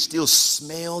 And you can still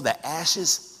smell the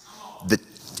ashes, the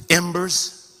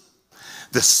embers,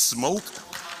 the smoke.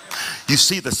 You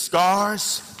see the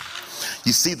scars.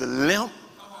 You see the limp.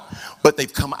 But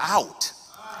they've come out.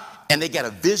 And they got a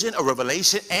vision, a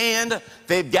revelation, and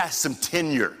they've got some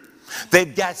tenure.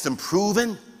 They've got some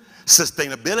proven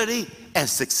sustainability and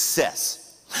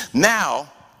success. Now,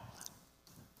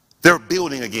 they're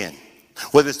building again.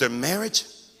 Whether it's their marriage,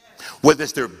 whether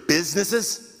it's their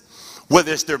businesses,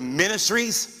 whether it's their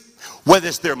ministries, whether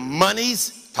it's their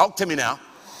monies. Talk to me now.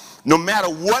 No matter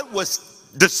what was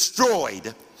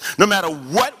destroyed, no matter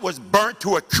what was burnt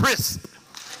to a crisp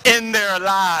in their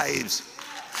lives,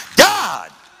 God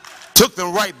took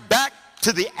them right back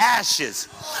to the ashes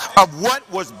of what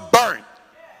was burnt.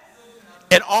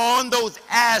 And on those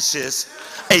ashes,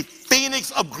 a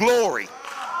phoenix of glory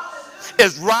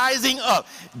is rising up.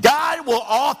 God will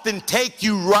often take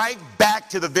you right back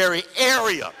to the very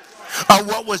area of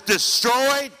what was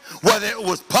destroyed, whether it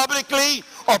was publicly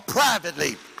or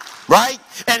privately, right?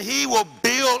 And he will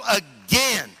build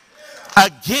again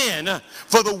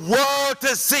for the world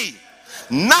to see.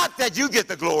 Not that you get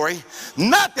the glory,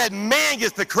 not that man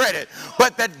gets the credit,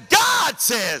 but that God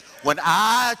says, when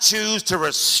I choose to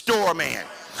restore man,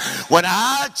 when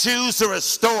I choose to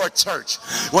restore a church,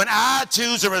 when I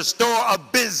choose to restore a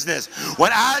business,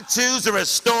 when I choose to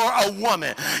restore a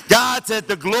woman, God said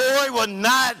the glory will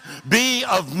not be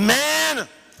of man,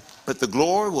 but the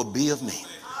glory will be of me.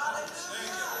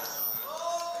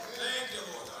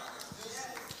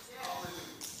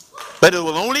 But it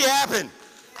will only happen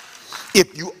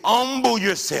if you humble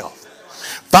yourself,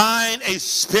 find a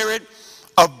spirit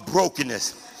of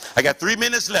brokenness. I got 3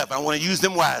 minutes left. I want to use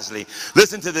them wisely.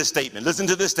 Listen to this statement. Listen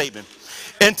to this statement.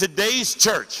 In today's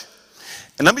church,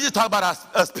 and let me just talk about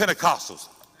us Pentecostals.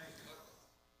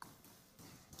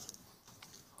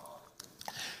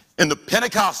 In the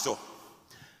Pentecostal,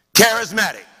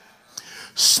 charismatic,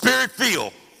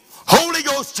 spirit-filled, Holy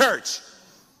Ghost church,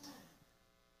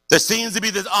 there seems to be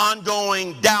this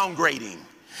ongoing downgrading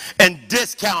and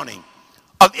discounting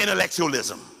of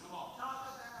intellectualism.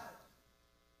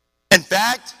 In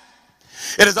fact,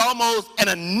 it is almost an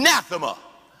anathema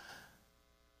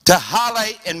to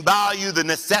highlight and value the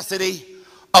necessity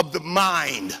of the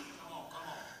mind.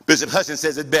 Bishop Hutchins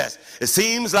says it best. It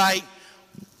seems like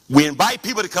we invite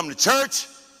people to come to church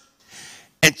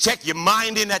and check your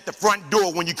mind in at the front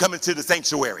door when you come into the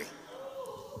sanctuary.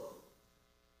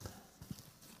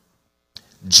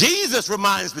 Jesus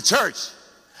reminds the church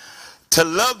to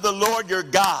love the Lord your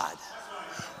God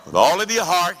with all of your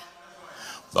heart,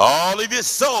 with all of your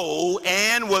soul,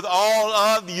 and with all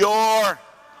of your,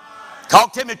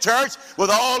 talk to me, church, with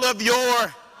all of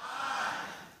your.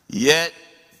 Yet,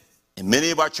 in many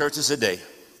of our churches today,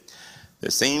 there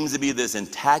seems to be this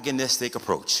antagonistic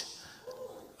approach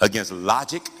against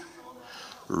logic,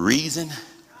 reason,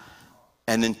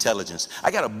 and intelligence.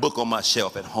 I got a book on my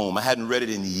shelf at home. I hadn't read it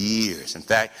in years. In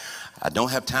fact, I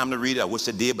don't have time to read it. I wish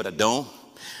I did, but I don't.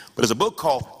 But there's a book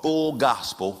called Full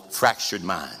Gospel, Fractured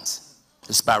Minds.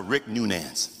 It's by Rick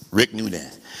Nunez. Rick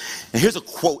Nunez. And here's a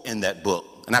quote in that book,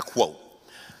 and I quote,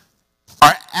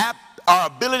 Our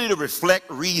ability to reflect,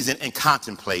 reason, and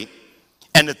contemplate,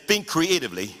 and to think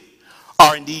creatively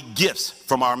are indeed gifts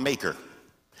from our Maker.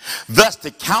 Thus,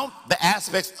 to count the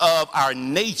aspects of our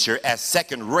nature as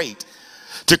second rate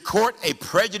To court a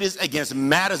prejudice against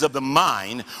matters of the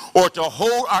mind or to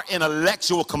hold our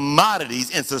intellectual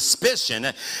commodities in suspicion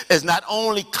is not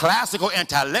only classical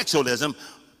intellectualism,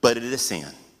 but it is sin.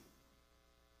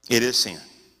 It is sin.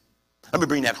 Let me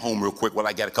bring that home real quick while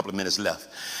I got a couple of minutes left.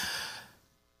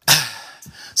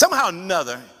 Somehow or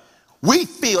another, we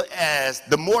feel as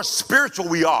the more spiritual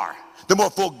we are, the more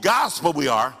full gospel we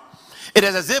are, it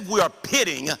is as if we are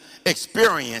pitting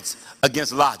experience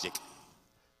against logic,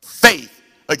 faith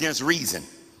against reason,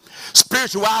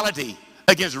 spirituality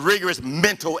against rigorous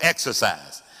mental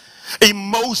exercise,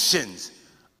 emotions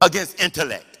against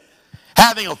intellect,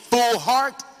 having a full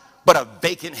heart but a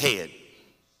vacant head.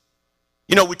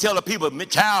 You know, we tell the people,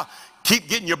 child, keep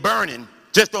getting your burning,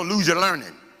 just don't lose your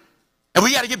learning. And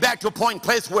we got to get back to a point in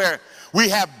place where we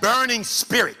have burning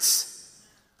spirits,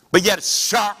 but yet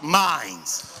sharp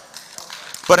minds.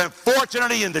 But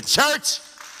unfortunately in the church,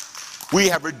 we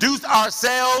have reduced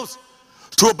ourselves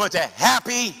to a bunch of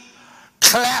happy,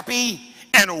 clappy,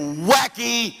 and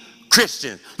wacky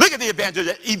Christians. Look at the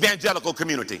evangelical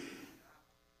community.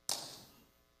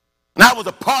 And I was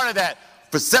a part of that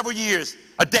for several years,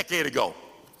 a decade ago.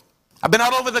 I've been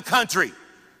all over the country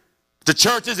to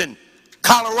churches in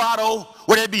Colorado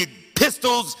where there'd be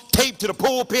pistols taped to the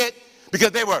pulpit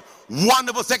because they were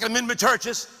wonderful Second Amendment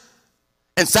churches,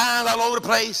 and signs all over the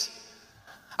place.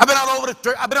 I've been all over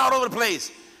the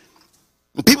place.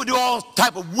 And people do all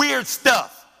type of weird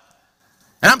stuff.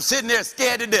 And I'm sitting there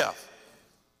scared to death.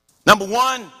 Number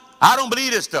one, I don't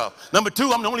believe this stuff. Number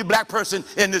two, I'm the only black person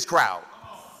in this crowd.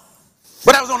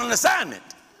 But I was on an assignment.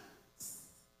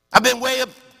 I've been way up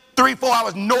 3-4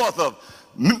 hours north of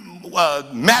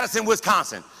Madison,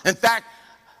 Wisconsin. In fact,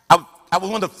 I was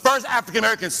one of the first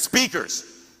African-American speakers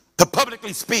to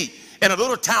publicly speak in a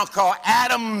little town called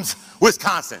Adams,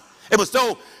 Wisconsin. It was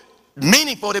so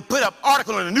meaningful, they put up an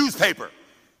article in the newspaper.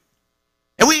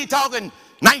 And we ain't talking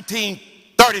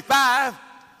 1935,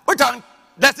 we're talking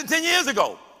less than 10 years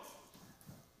ago.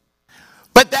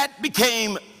 But that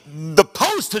became the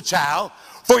poster child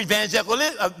for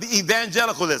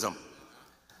evangelicalism.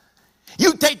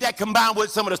 You take that combined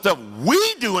with some of the stuff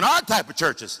we do in our type of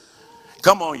churches.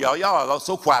 Come on, y'all are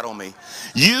so quiet on me.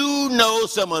 You know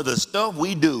some of the stuff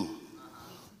we do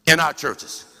in our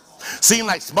churches. Seem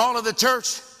like smaller the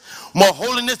church, more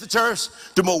holiness the church,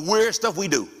 the more weird stuff we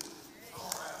do.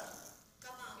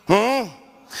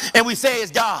 And we say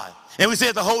it's God. And we say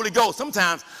it's the Holy Ghost.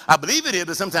 Sometimes I believe it is,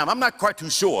 but sometimes I'm not quite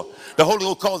too sure. The Holy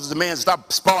Ghost causes a man to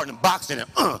start sparring and boxing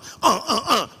and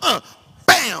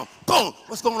bam, boom.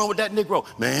 What's going on with that Negro?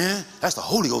 Man, that's the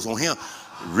Holy Ghost on him.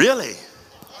 Really?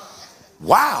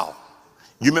 Wow.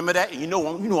 You remember that? And you know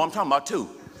what I'm talking about too.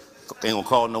 They ain't gonna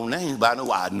call no names, but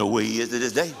I know where he is to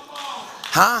this day.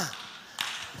 Huh?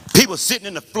 People sitting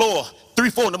in the floor,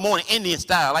 3-4 in the morning, Indian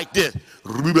style, like this.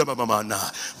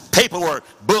 Paperwork,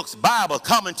 books, Bible,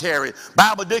 commentary,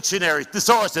 Bible dictionary,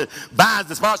 thesaurus, Vine's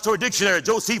Depository Dictionary,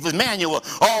 Josephus Manual,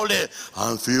 all that.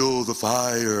 I feel the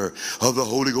fire of the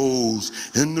Holy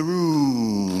Ghost in the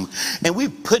room. And we're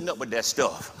putting up with that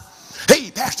stuff.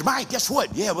 Hey, Pastor Mike, guess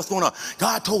what? Yeah, what's going on?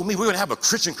 God told me we're going to have a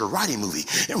Christian karate movie,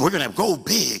 and we're going to go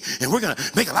big, and we're going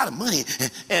to make a lot of money.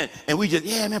 And we just,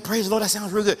 yeah, man, praise the Lord, that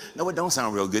sounds real good. No, it don't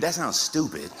sound real good. That sounds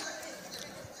stupid.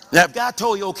 Now, if God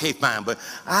told you, okay, fine, but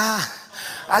I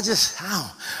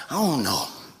don't know.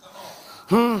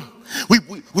 I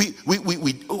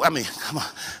mean, come on.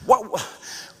 What,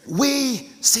 we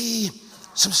see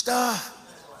some stuff.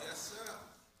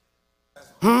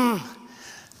 Man,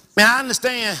 I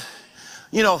understand,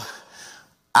 you know,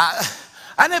 I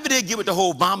never did get with the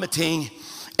whole vomiting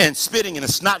and spitting and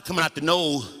the snot coming out the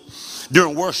nose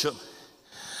during worship.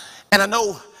 And I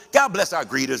know, God bless our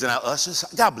greeters and our ushers.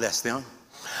 God bless them.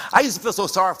 I used to feel so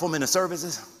sorry for them in the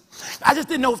services. I just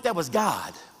didn't know if that was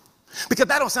God, because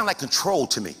that don't sound like control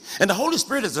to me. And the Holy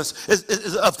Spirit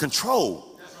is of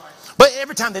control. But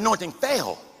every time the anointing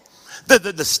fell,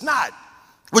 the snot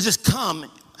would just come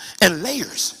in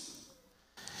layers.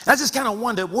 And I just kind of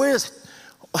wondered,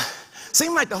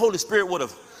 seemed like the Holy Spirit would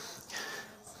have,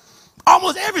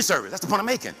 almost every service, that's the point I'm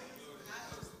making.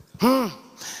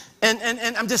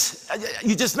 And I'm just,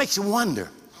 you just makes you wonder,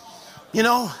 you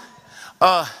know.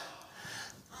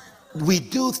 We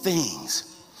do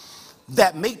things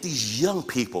that make these young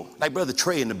people, like Brother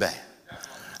Trey in the back,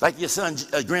 like your son,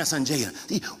 grandson Jaden,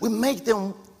 we make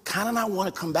them kind of not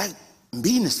want to come back and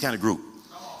be in this kind of group.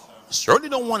 Certainly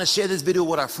don't want to share this video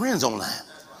with our friends online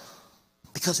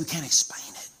because we can't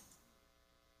explain it.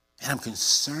 And I'm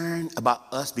concerned about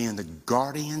us being the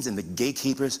guardians and the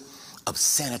gatekeepers of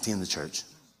sanity in the church.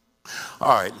 All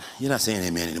right, you're not saying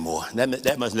amen anymore.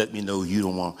 That must let me know you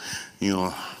don't want, you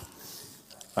know.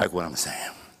 Like what I'm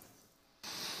saying.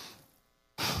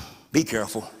 Be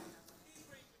careful.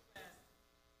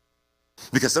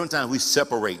 Because sometimes we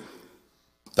separate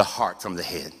the heart from the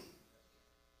head.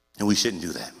 And we shouldn't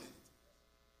do that.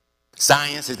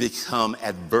 Science has become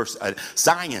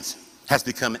science has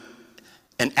become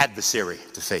an adversary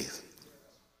to faith.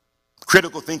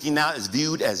 Critical thinking now is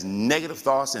viewed as negative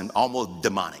thoughts and almost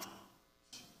demonic.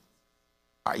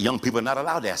 Our young people are not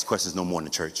allowed to ask questions no more in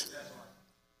the church.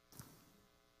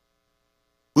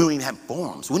 We don't even have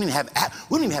forums. We don't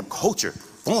even have culture,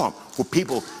 forum, where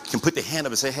people can put their hand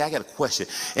up and say, hey, I got a question.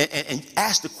 And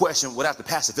ask the question without the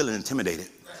pastor feeling intimidated.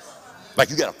 Like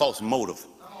you got a false motive.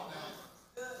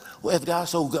 Well, if God's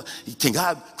so good, can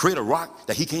God create a rock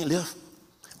that he can't lift?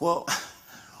 Well,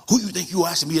 who do you think you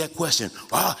asking me that question?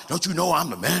 Don't you know I'm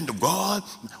the man of God?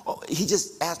 Well, he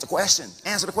just asked the question.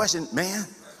 Answer the question, man.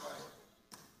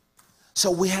 So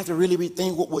we have to really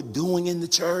rethink what we're doing in the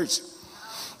church.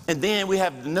 And then we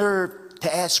have the nerve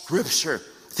to add scripture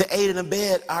to aid and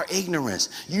abet our ignorance.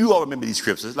 You all remember these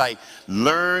scriptures, like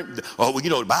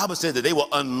the Bible says that they were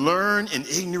unlearned and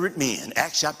ignorant men.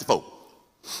 Acts chapter 4.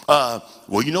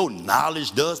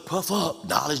 Knowledge does puff up.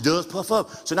 Knowledge does puff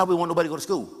up. So now we want nobody to go to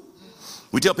school.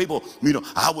 We tell people,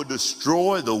 I would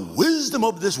destroy the wisdom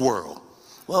of this world.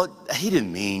 Well, he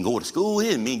didn't mean go to school. He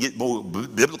didn't mean get more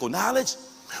biblical knowledge.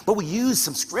 But we use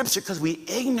some scripture because we're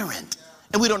ignorant.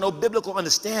 And we don't know biblical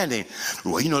understanding.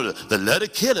 Well, the letter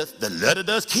killeth, the letter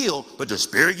does kill, but the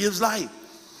spirit gives life.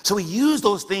 So we use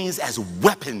those things as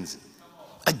weapons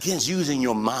against using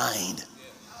your mind.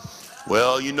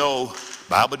 Well,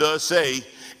 Bible does say,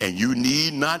 and you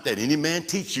need not that any man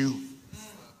teach you.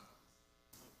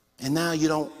 And now you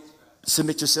don't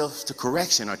submit yourself to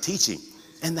correction or teaching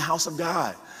in the house of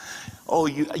God. Oh,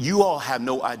 you all have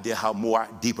no idea how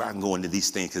deeper I can go into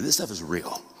these things, because this stuff is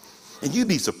real. And you'd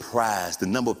be surprised the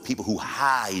number of people who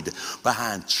hide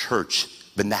behind church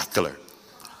vernacular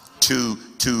to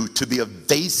be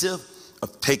evasive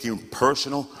of taking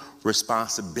personal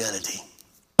responsibility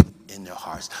in their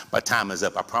hearts. My time is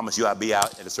up. I promise you I'll be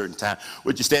out at a certain time.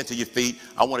 Would you stand to your feet?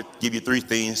 I want to give you 3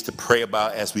 things to pray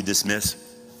about as we dismiss.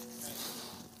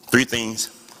 3 things.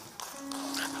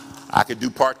 I could do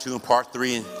part 2 and part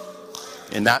 3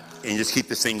 and just keep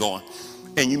this thing going.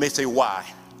 And you may say, why?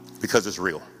 Because it's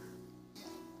real.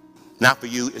 Not for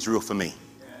you, it's real for me.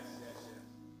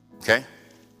 Okay?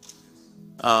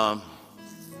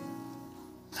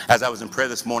 As I was in prayer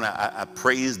this morning, I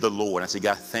praised the Lord. I said,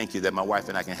 God, thank you that my wife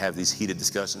and I can have these heated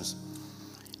discussions.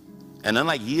 And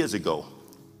unlike years ago,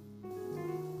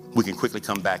 we can quickly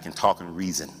come back and talk and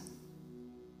reason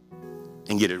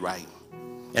and get it right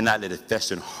and not let it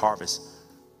fester and harvest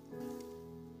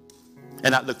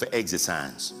and not look for exit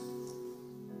signs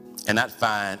and not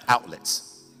find outlets.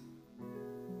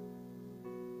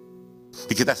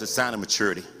 Because that's a sign of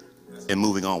maturity and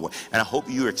moving onward. And I hope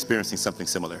you're experiencing something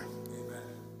similar.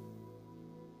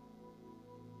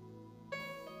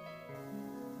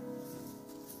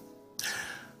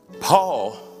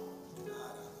 Paul,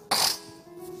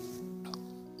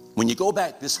 when you go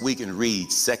back this week and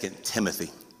read 2 Timothy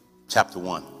chapter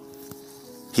 1,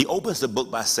 he opens the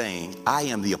book by saying, I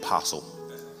am the apostle.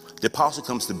 The apostle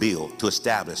comes to build, to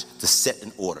establish, to set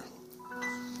in order.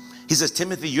 He says,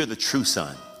 Timothy, you're the true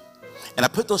son. And I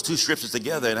put those 2 scriptures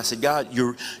together and I said, God,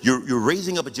 you're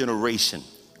raising up a generation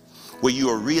where you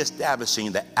are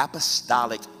reestablishing the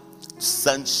apostolic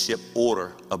sonship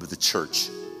order of the church.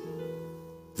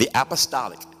 The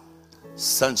apostolic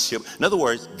sonship. In other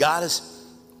words, God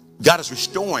is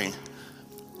restoring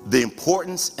the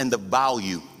importance and the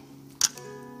value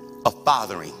of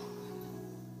fathering.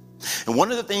 And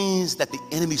one of the things that the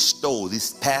enemy stole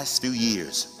these past few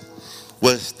years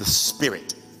was the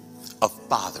spirit of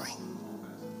fathering.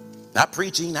 Not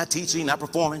preaching, not teaching, not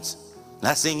performance,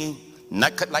 not singing,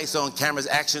 not cut lights on, cameras,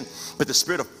 action, but the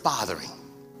spirit of fathering.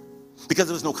 Because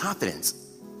there was no confidence.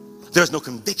 There was no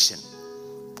conviction.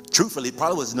 Truthfully, it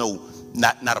probably was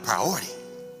not a priority.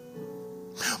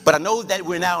 But I know that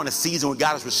we're now in a season where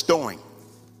God is restoring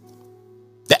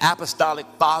the apostolic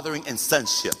fathering and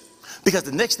sonship. Because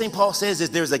the next thing Paul says is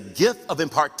there's a gift of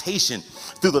impartation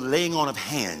through the laying on of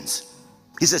hands.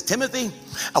 He says, Timothy,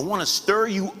 I want to stir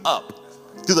you up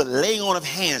through the laying on of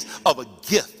hands of a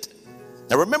gift.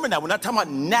 Now remember now, we're not talking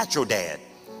about natural dad.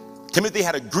 Timothy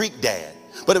had a Greek dad,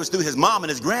 but it was through his mom and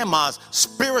his grandma's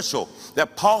spiritual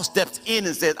that Paul steps in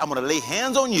and says, I'm going to lay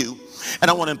hands on you and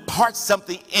I want to impart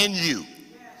something in you.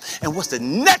 And what's the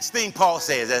next thing Paul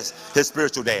says as his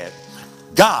spiritual dad?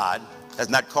 God has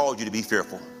not called you to be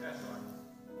fearful.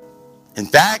 In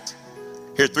fact,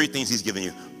 here are 3 things he's given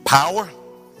you: power,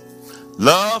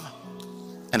 love,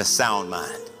 and a sound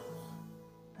mind.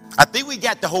 I think we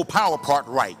got the whole power part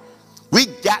right. We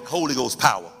got Holy Ghost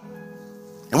power.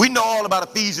 And we know all about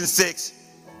Ephesians 6.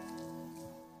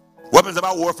 Weapons of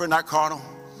our warfare, not carnal.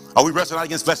 Are we wrestling not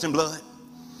against flesh and blood?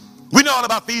 We know all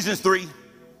about Ephesians 3.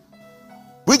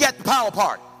 We got the power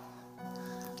part.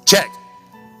 Check.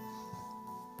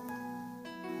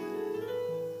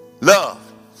 Love.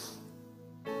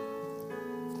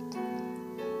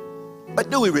 But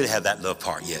do we really have that love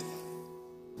part yet?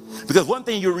 Because one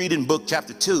thing you read in book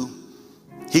chapter 2,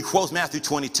 he quotes Matthew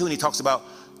 22 and he talks about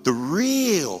the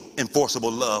real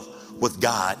enforceable love with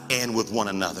God and with one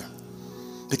another.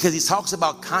 Because he talks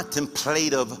about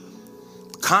contemplative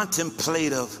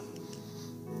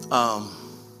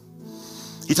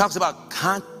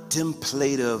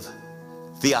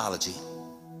theology,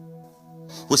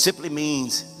 which simply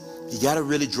means you got to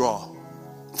really draw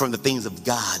from the things of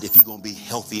God if you're going to be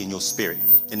healthy in your spirit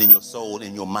and in your soul and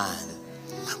in your mind.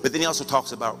 But then he also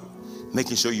talks about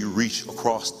making sure you reach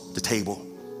across the table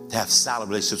to have solid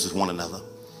relationships with one another.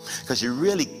 Because you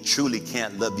really, truly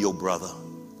can't love your brother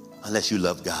unless you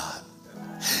love God.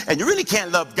 And you really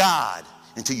can't love God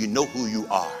until you know who you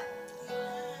are.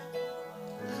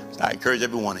 So I encourage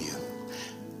every one of you.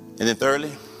 And then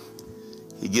thirdly,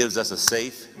 he gives us a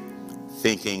safe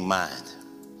thinking mind.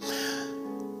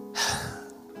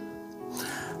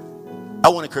 I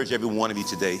want to encourage every one of you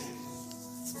today,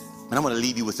 and I'm going to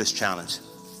leave you with this challenge.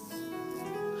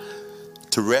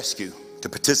 To rescue, to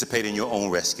participate in your own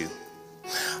rescue.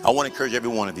 I want to encourage every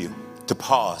one of you to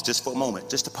pause just for a moment,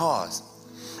 just to pause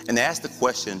and ask the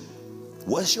question,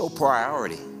 what's your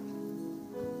priority?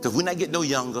 Because we're not getting no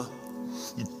younger.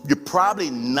 You're probably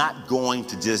not going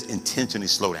to just intentionally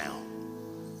slow down.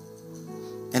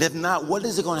 And if not, what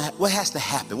is it going to what has to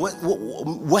happen?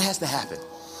 What has to happen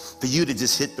for you to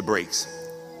just hit the brakes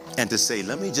and to say,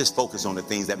 let me just focus on the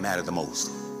things that matter the most?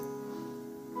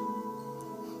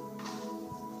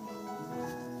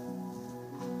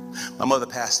 My mother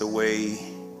passed away.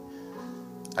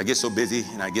 I get so busy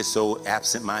and I get so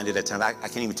absent-minded at times. I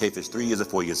can't even tell if it's 3 years or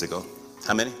 4 years ago.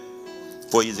 How many?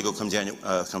 4 years ago come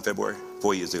February,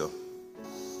 4 years ago.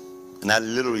 And I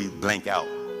literally blank out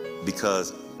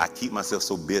because I keep myself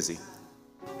so busy.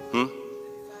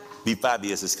 Be 5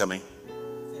 years is coming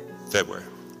February.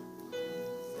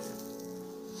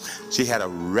 She had a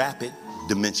rapid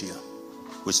dementia,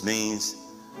 which means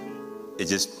it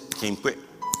just came quick.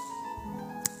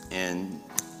 And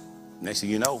next thing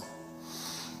you know,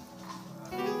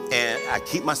 and I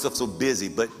keep myself so busy,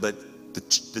 but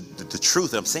the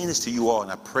truth, I'm saying this to you all, and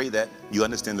I pray that you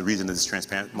understand the reason of this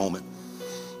transparent moment,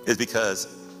 is because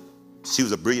she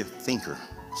was a brilliant thinker.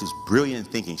 She was brilliant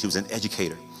in thinking. She was an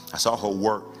educator. I saw her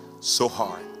work so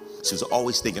hard. She was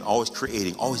always thinking, always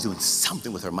creating, always doing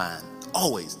something with her mind,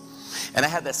 always. And I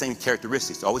have that same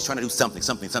characteristics, always trying to do something,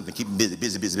 keep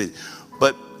busy.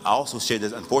 But I also share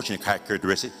this unfortunate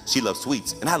characteristic. She loves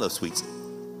sweets, and I love sweets.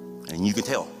 And you can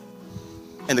tell.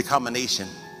 And the combination,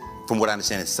 from what I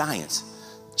understand in science,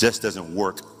 just doesn't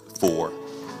work for,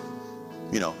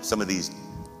 some of these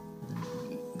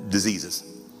diseases.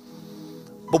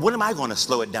 But when am I going to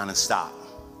slow it down and stop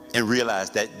and realize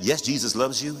that, yes, Jesus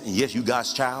loves you, and yes, you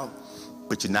God's child,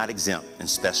 but you're not exempt and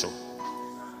special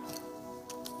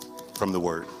from the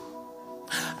word?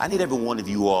 I need every one of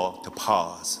you all to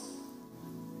pause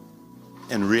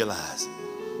and realize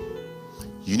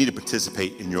you need to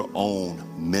participate in your own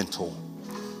mental,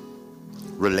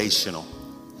 relational,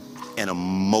 and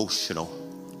emotional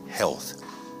health.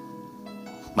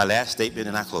 My last statement,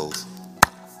 and I close.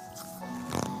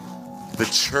 The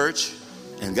church,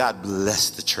 and God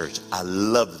bless the church. I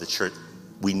love the church.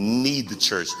 We need the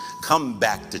church. Come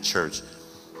back to church.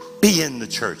 Be in the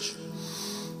church.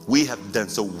 We have done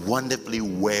so wonderfully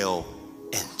well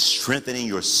in strengthening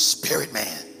your spirit,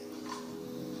 man.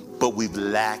 But we've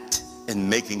lacked in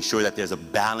making sure that there's a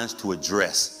balance to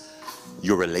address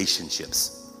your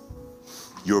relationships,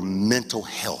 your mental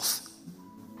health,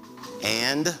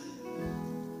 and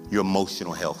your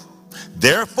emotional health.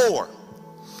 Therefore,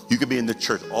 you can be in the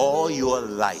church all your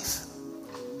life.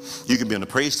 You can be on the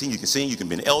praise team, you can sing, you can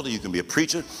be an elder, you can be a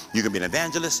preacher, you can be an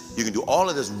evangelist, you can do all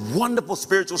of this wonderful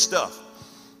spiritual stuff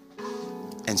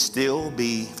and still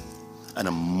be an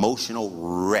emotional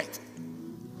wreck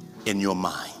in your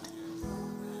mind.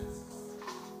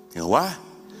 You know why?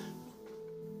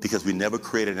 Because we never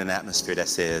created an atmosphere that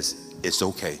says it's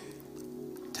okay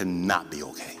to not be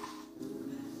okay.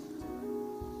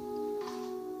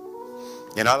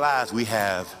 In our lives, we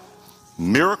have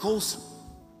miracles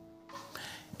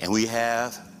and we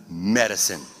have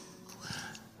medicine.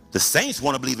 The saints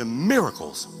want to believe in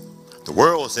miracles. The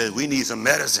world says we need some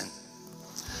medicine.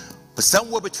 But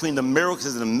somewhere between the miracles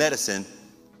and the medicine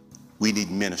we need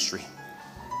ministry.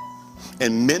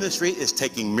 And ministry is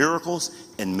taking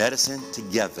miracles and medicine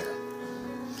together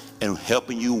and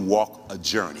helping you walk a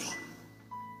journey.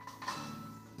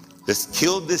 Let's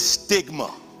kill this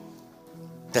stigma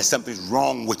that something's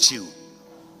wrong with you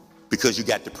because you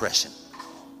got depression.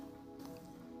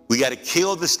 We got to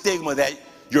kill the stigma that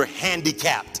you're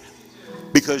handicapped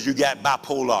because you got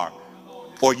bipolar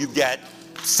or you got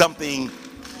something.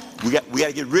 We got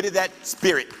to get rid of that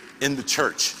spirit in the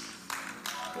church.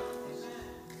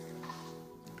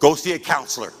 Go see a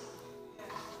counselor,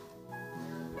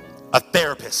 a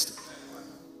therapist.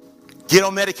 Get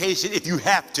on medication if you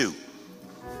have to,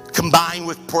 combined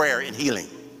with prayer and healing.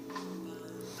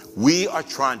 We are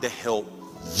trying to help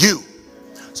you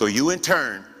so you in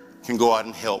turn can go out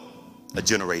and help a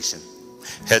generation.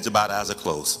 Heads are bowed, eyes are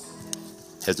closed.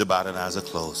 Heads are bowed and eyes are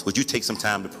closed. Would you take some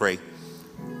time to pray?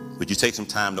 Would you take some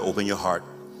time to open your heart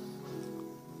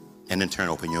and in turn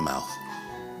open your mouth?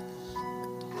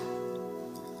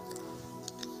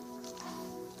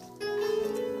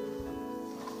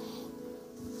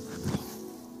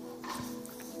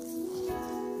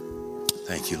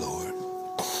 Thank you, Lord.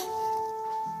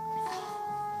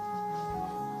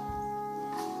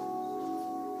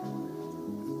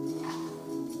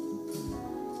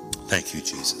 Thank you,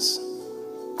 Jesus.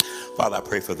 Father, I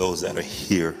pray for those that are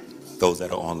here, those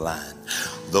that are online,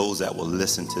 those that will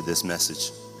listen to this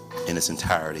message in its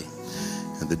entirety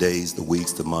in the days, the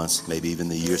weeks, the months, maybe even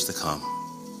the years to come.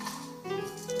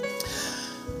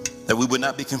 That we would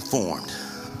not be conformed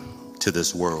to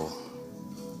this world,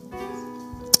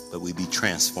 but we be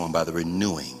transformed by the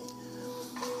renewing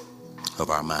of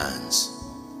our minds.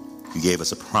 You gave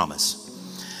us a promise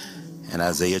in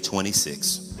Isaiah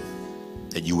 26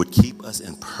 that you would keep us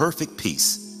in perfect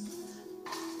peace,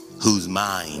 whose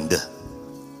mind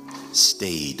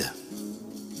stayed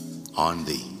on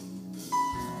thee,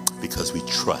 because we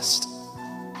trust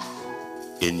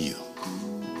in you.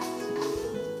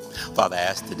 Father, I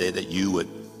ask today that you would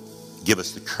give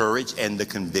us the courage and the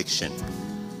conviction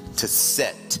to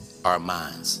set our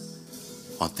minds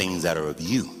on things that are of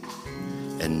you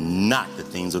and not the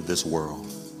things of this world.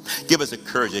 Give us the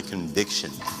courage and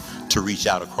conviction to reach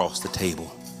out across the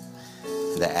table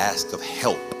and to ask of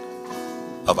help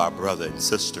of our brother and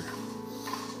sister,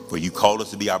 for you called us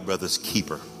to be our brother's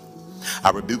keeper.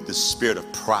 I rebuke the spirit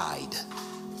of pride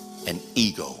and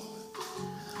ego.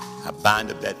 I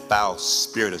bind up that foul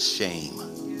spirit of shame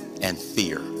and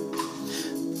fear.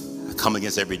 I come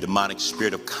against every demonic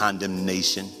spirit of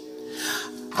condemnation.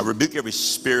 I rebuke every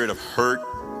spirit of hurt,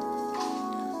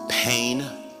 pain,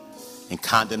 and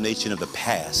condemnation of the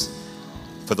past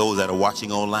for those that are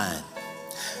watching online.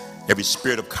 Every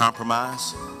spirit of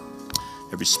compromise,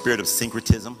 every spirit of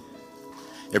syncretism,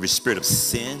 every spirit of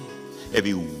sin,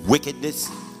 every wickedness,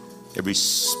 every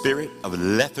spirit of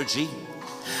lethargy.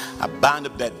 I bind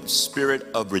up that spirit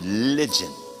of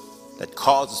religion that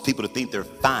causes people to think they're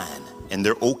fine and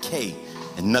they're okay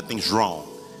and nothing's wrong.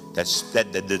 That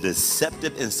the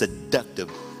deceptive and seductive,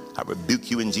 I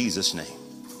rebuke you in Jesus' name.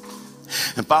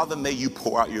 And Father, may you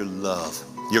pour out your love,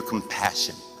 your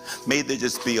compassion. May there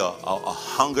just be a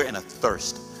hunger and a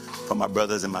thirst for my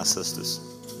brothers and my sisters.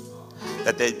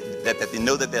 That they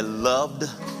know that they're loved,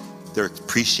 they're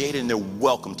appreciated, and they're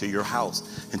welcome to your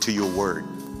house and to your word.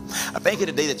 I thank you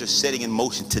today that you're setting in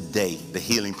motion today the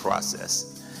healing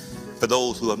process for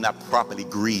those who have not properly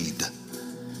grieved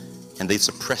and they've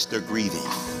suppressed their grieving.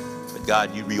 But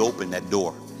God, you reopen that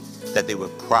door that they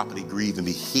would properly grieve and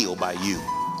be healed by you.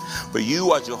 For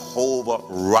you are Jehovah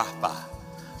Rapha,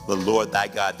 the Lord thy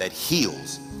God that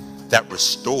heals, that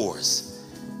restores.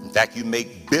 In fact, you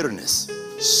make bitterness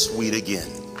sweet again.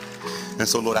 And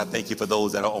so, Lord, I thank you for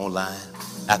those that are online.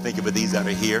 I thank you for these that are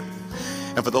here.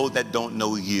 And for those that don't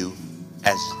know you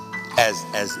as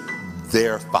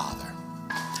their Father,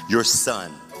 your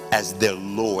Son as their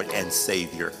Lord and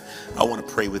Savior, I want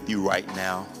to pray with you right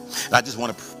now. And I just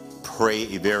want to pray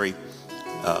a very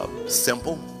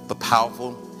simple but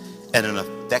powerful and an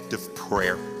effective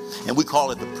prayer. And we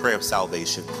call it the prayer of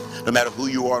salvation. No matter who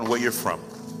you are and where you're from,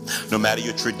 no matter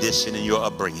your tradition and your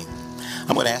upbringing,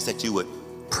 I'm going to ask that you would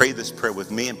pray this prayer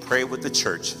with me and pray with the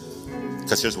church.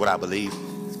 Because here's what I believe.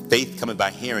 Faith coming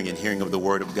by hearing and hearing of the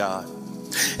word of God.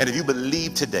 And if you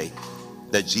believe today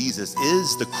that Jesus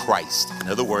is the Christ, in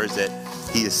other words, that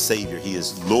he is Savior, he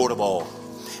is Lord of all.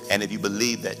 And if you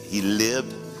believe that he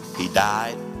lived, he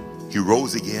died, he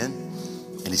rose again,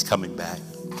 and he's coming back.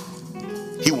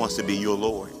 He wants to be your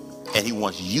Lord, and he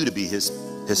wants you to be his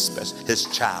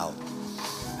child.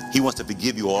 He wants to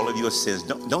forgive you all of your sins.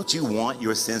 Don't you want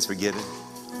your sins forgiven?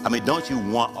 I mean, don't you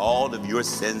want all of your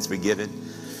sins forgiven?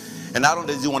 And not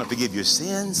only does he want to forgive your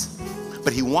sins,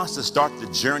 but he wants to start the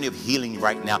journey of healing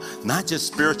right now. Not just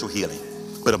spiritual healing,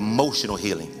 but emotional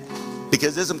healing.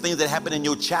 Because there's some things that happen in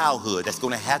your childhood that's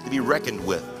going to have to be reckoned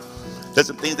with. There's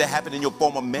some things that happen in your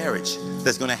former marriage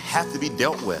that's going to have to be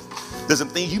dealt with. There's some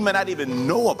things you may not even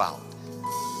know about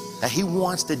that he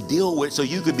wants to deal with so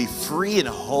you could be free and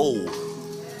whole.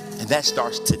 And that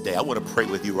starts today. I want to pray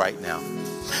with you right now.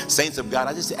 Saints of God,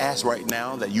 I just ask right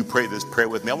now that you pray this prayer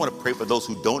with me. I want to pray for those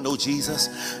who don't know Jesus.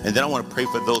 And then I want to pray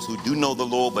for those who do know the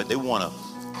Lord, but they want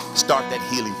to start that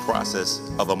healing process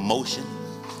of emotion,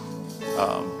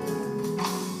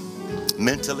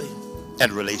 mentally,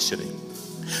 and relationally.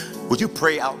 Would you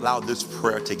pray out loud this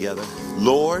prayer together?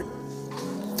 Lord,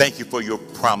 thank you for your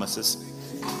promises.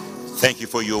 Thank you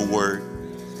for your word.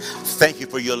 Thank you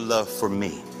for your love for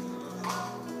me.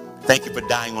 Thank you for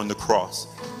dying on the cross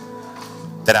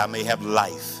that I may have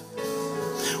life.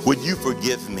 Would you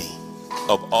forgive me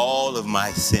of all of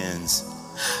my sins?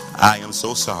 I am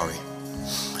so sorry.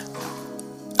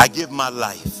 I give my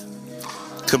life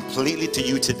completely to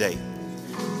you today,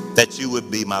 that you would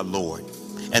be my Lord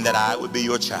and that I would be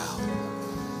your child.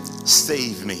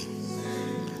 Save me.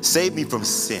 Save me from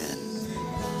sin.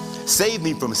 Save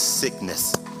me from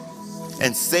sickness.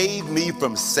 And save me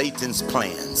from Satan's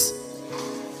plans.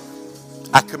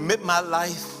 I commit my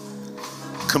life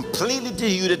completely to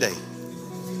you today,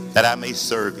 that I may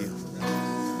serve you.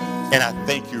 And I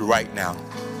thank you right now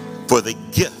for the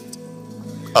gift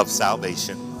of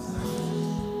salvation.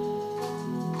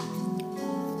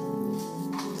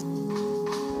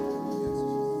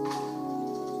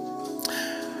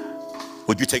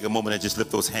 Would you take a moment and just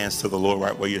lift those hands to the Lord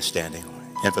right where you're standing?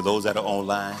 And for those that are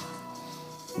online,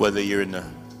 whether you're in the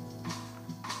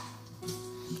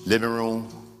living room,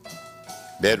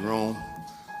 bedroom,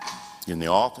 you're in the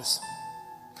office,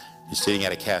 you're sitting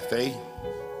at a cafe,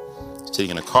 you're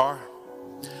sitting in a car,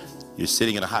 you're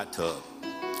sitting in a hot tub,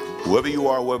 whoever you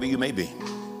are, wherever you may be,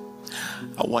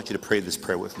 I want you to pray this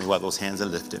prayer with me while those hands are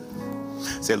lifted.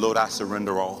 Say, Lord, I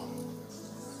surrender all.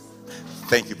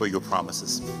 Thank you for your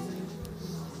promises.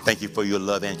 Thank you for your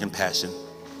love and compassion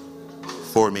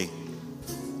for me.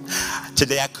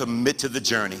 Today I commit to the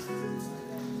journey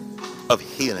of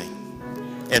healing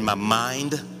in my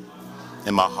mind,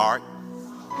 in my heart,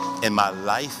 in my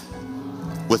life,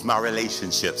 with my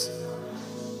relationships.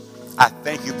 I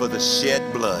thank you for the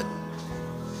shed blood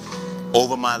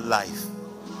over my life.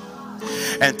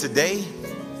 And today,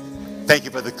 thank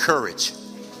you for the courage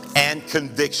and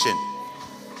conviction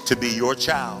to be your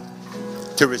child,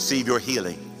 to receive your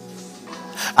healing.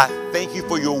 I thank you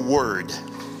for your word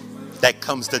that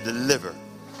comes to deliver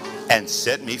and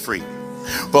set me free.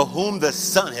 For whom the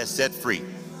Son has set free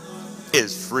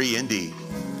is free indeed.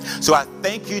 So I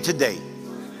thank you today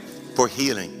for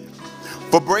healing,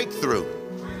 for breakthrough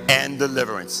and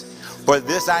deliverance. For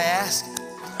this I ask,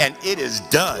 and it is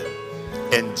done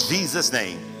in Jesus'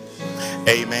 name.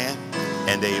 Amen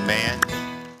and amen.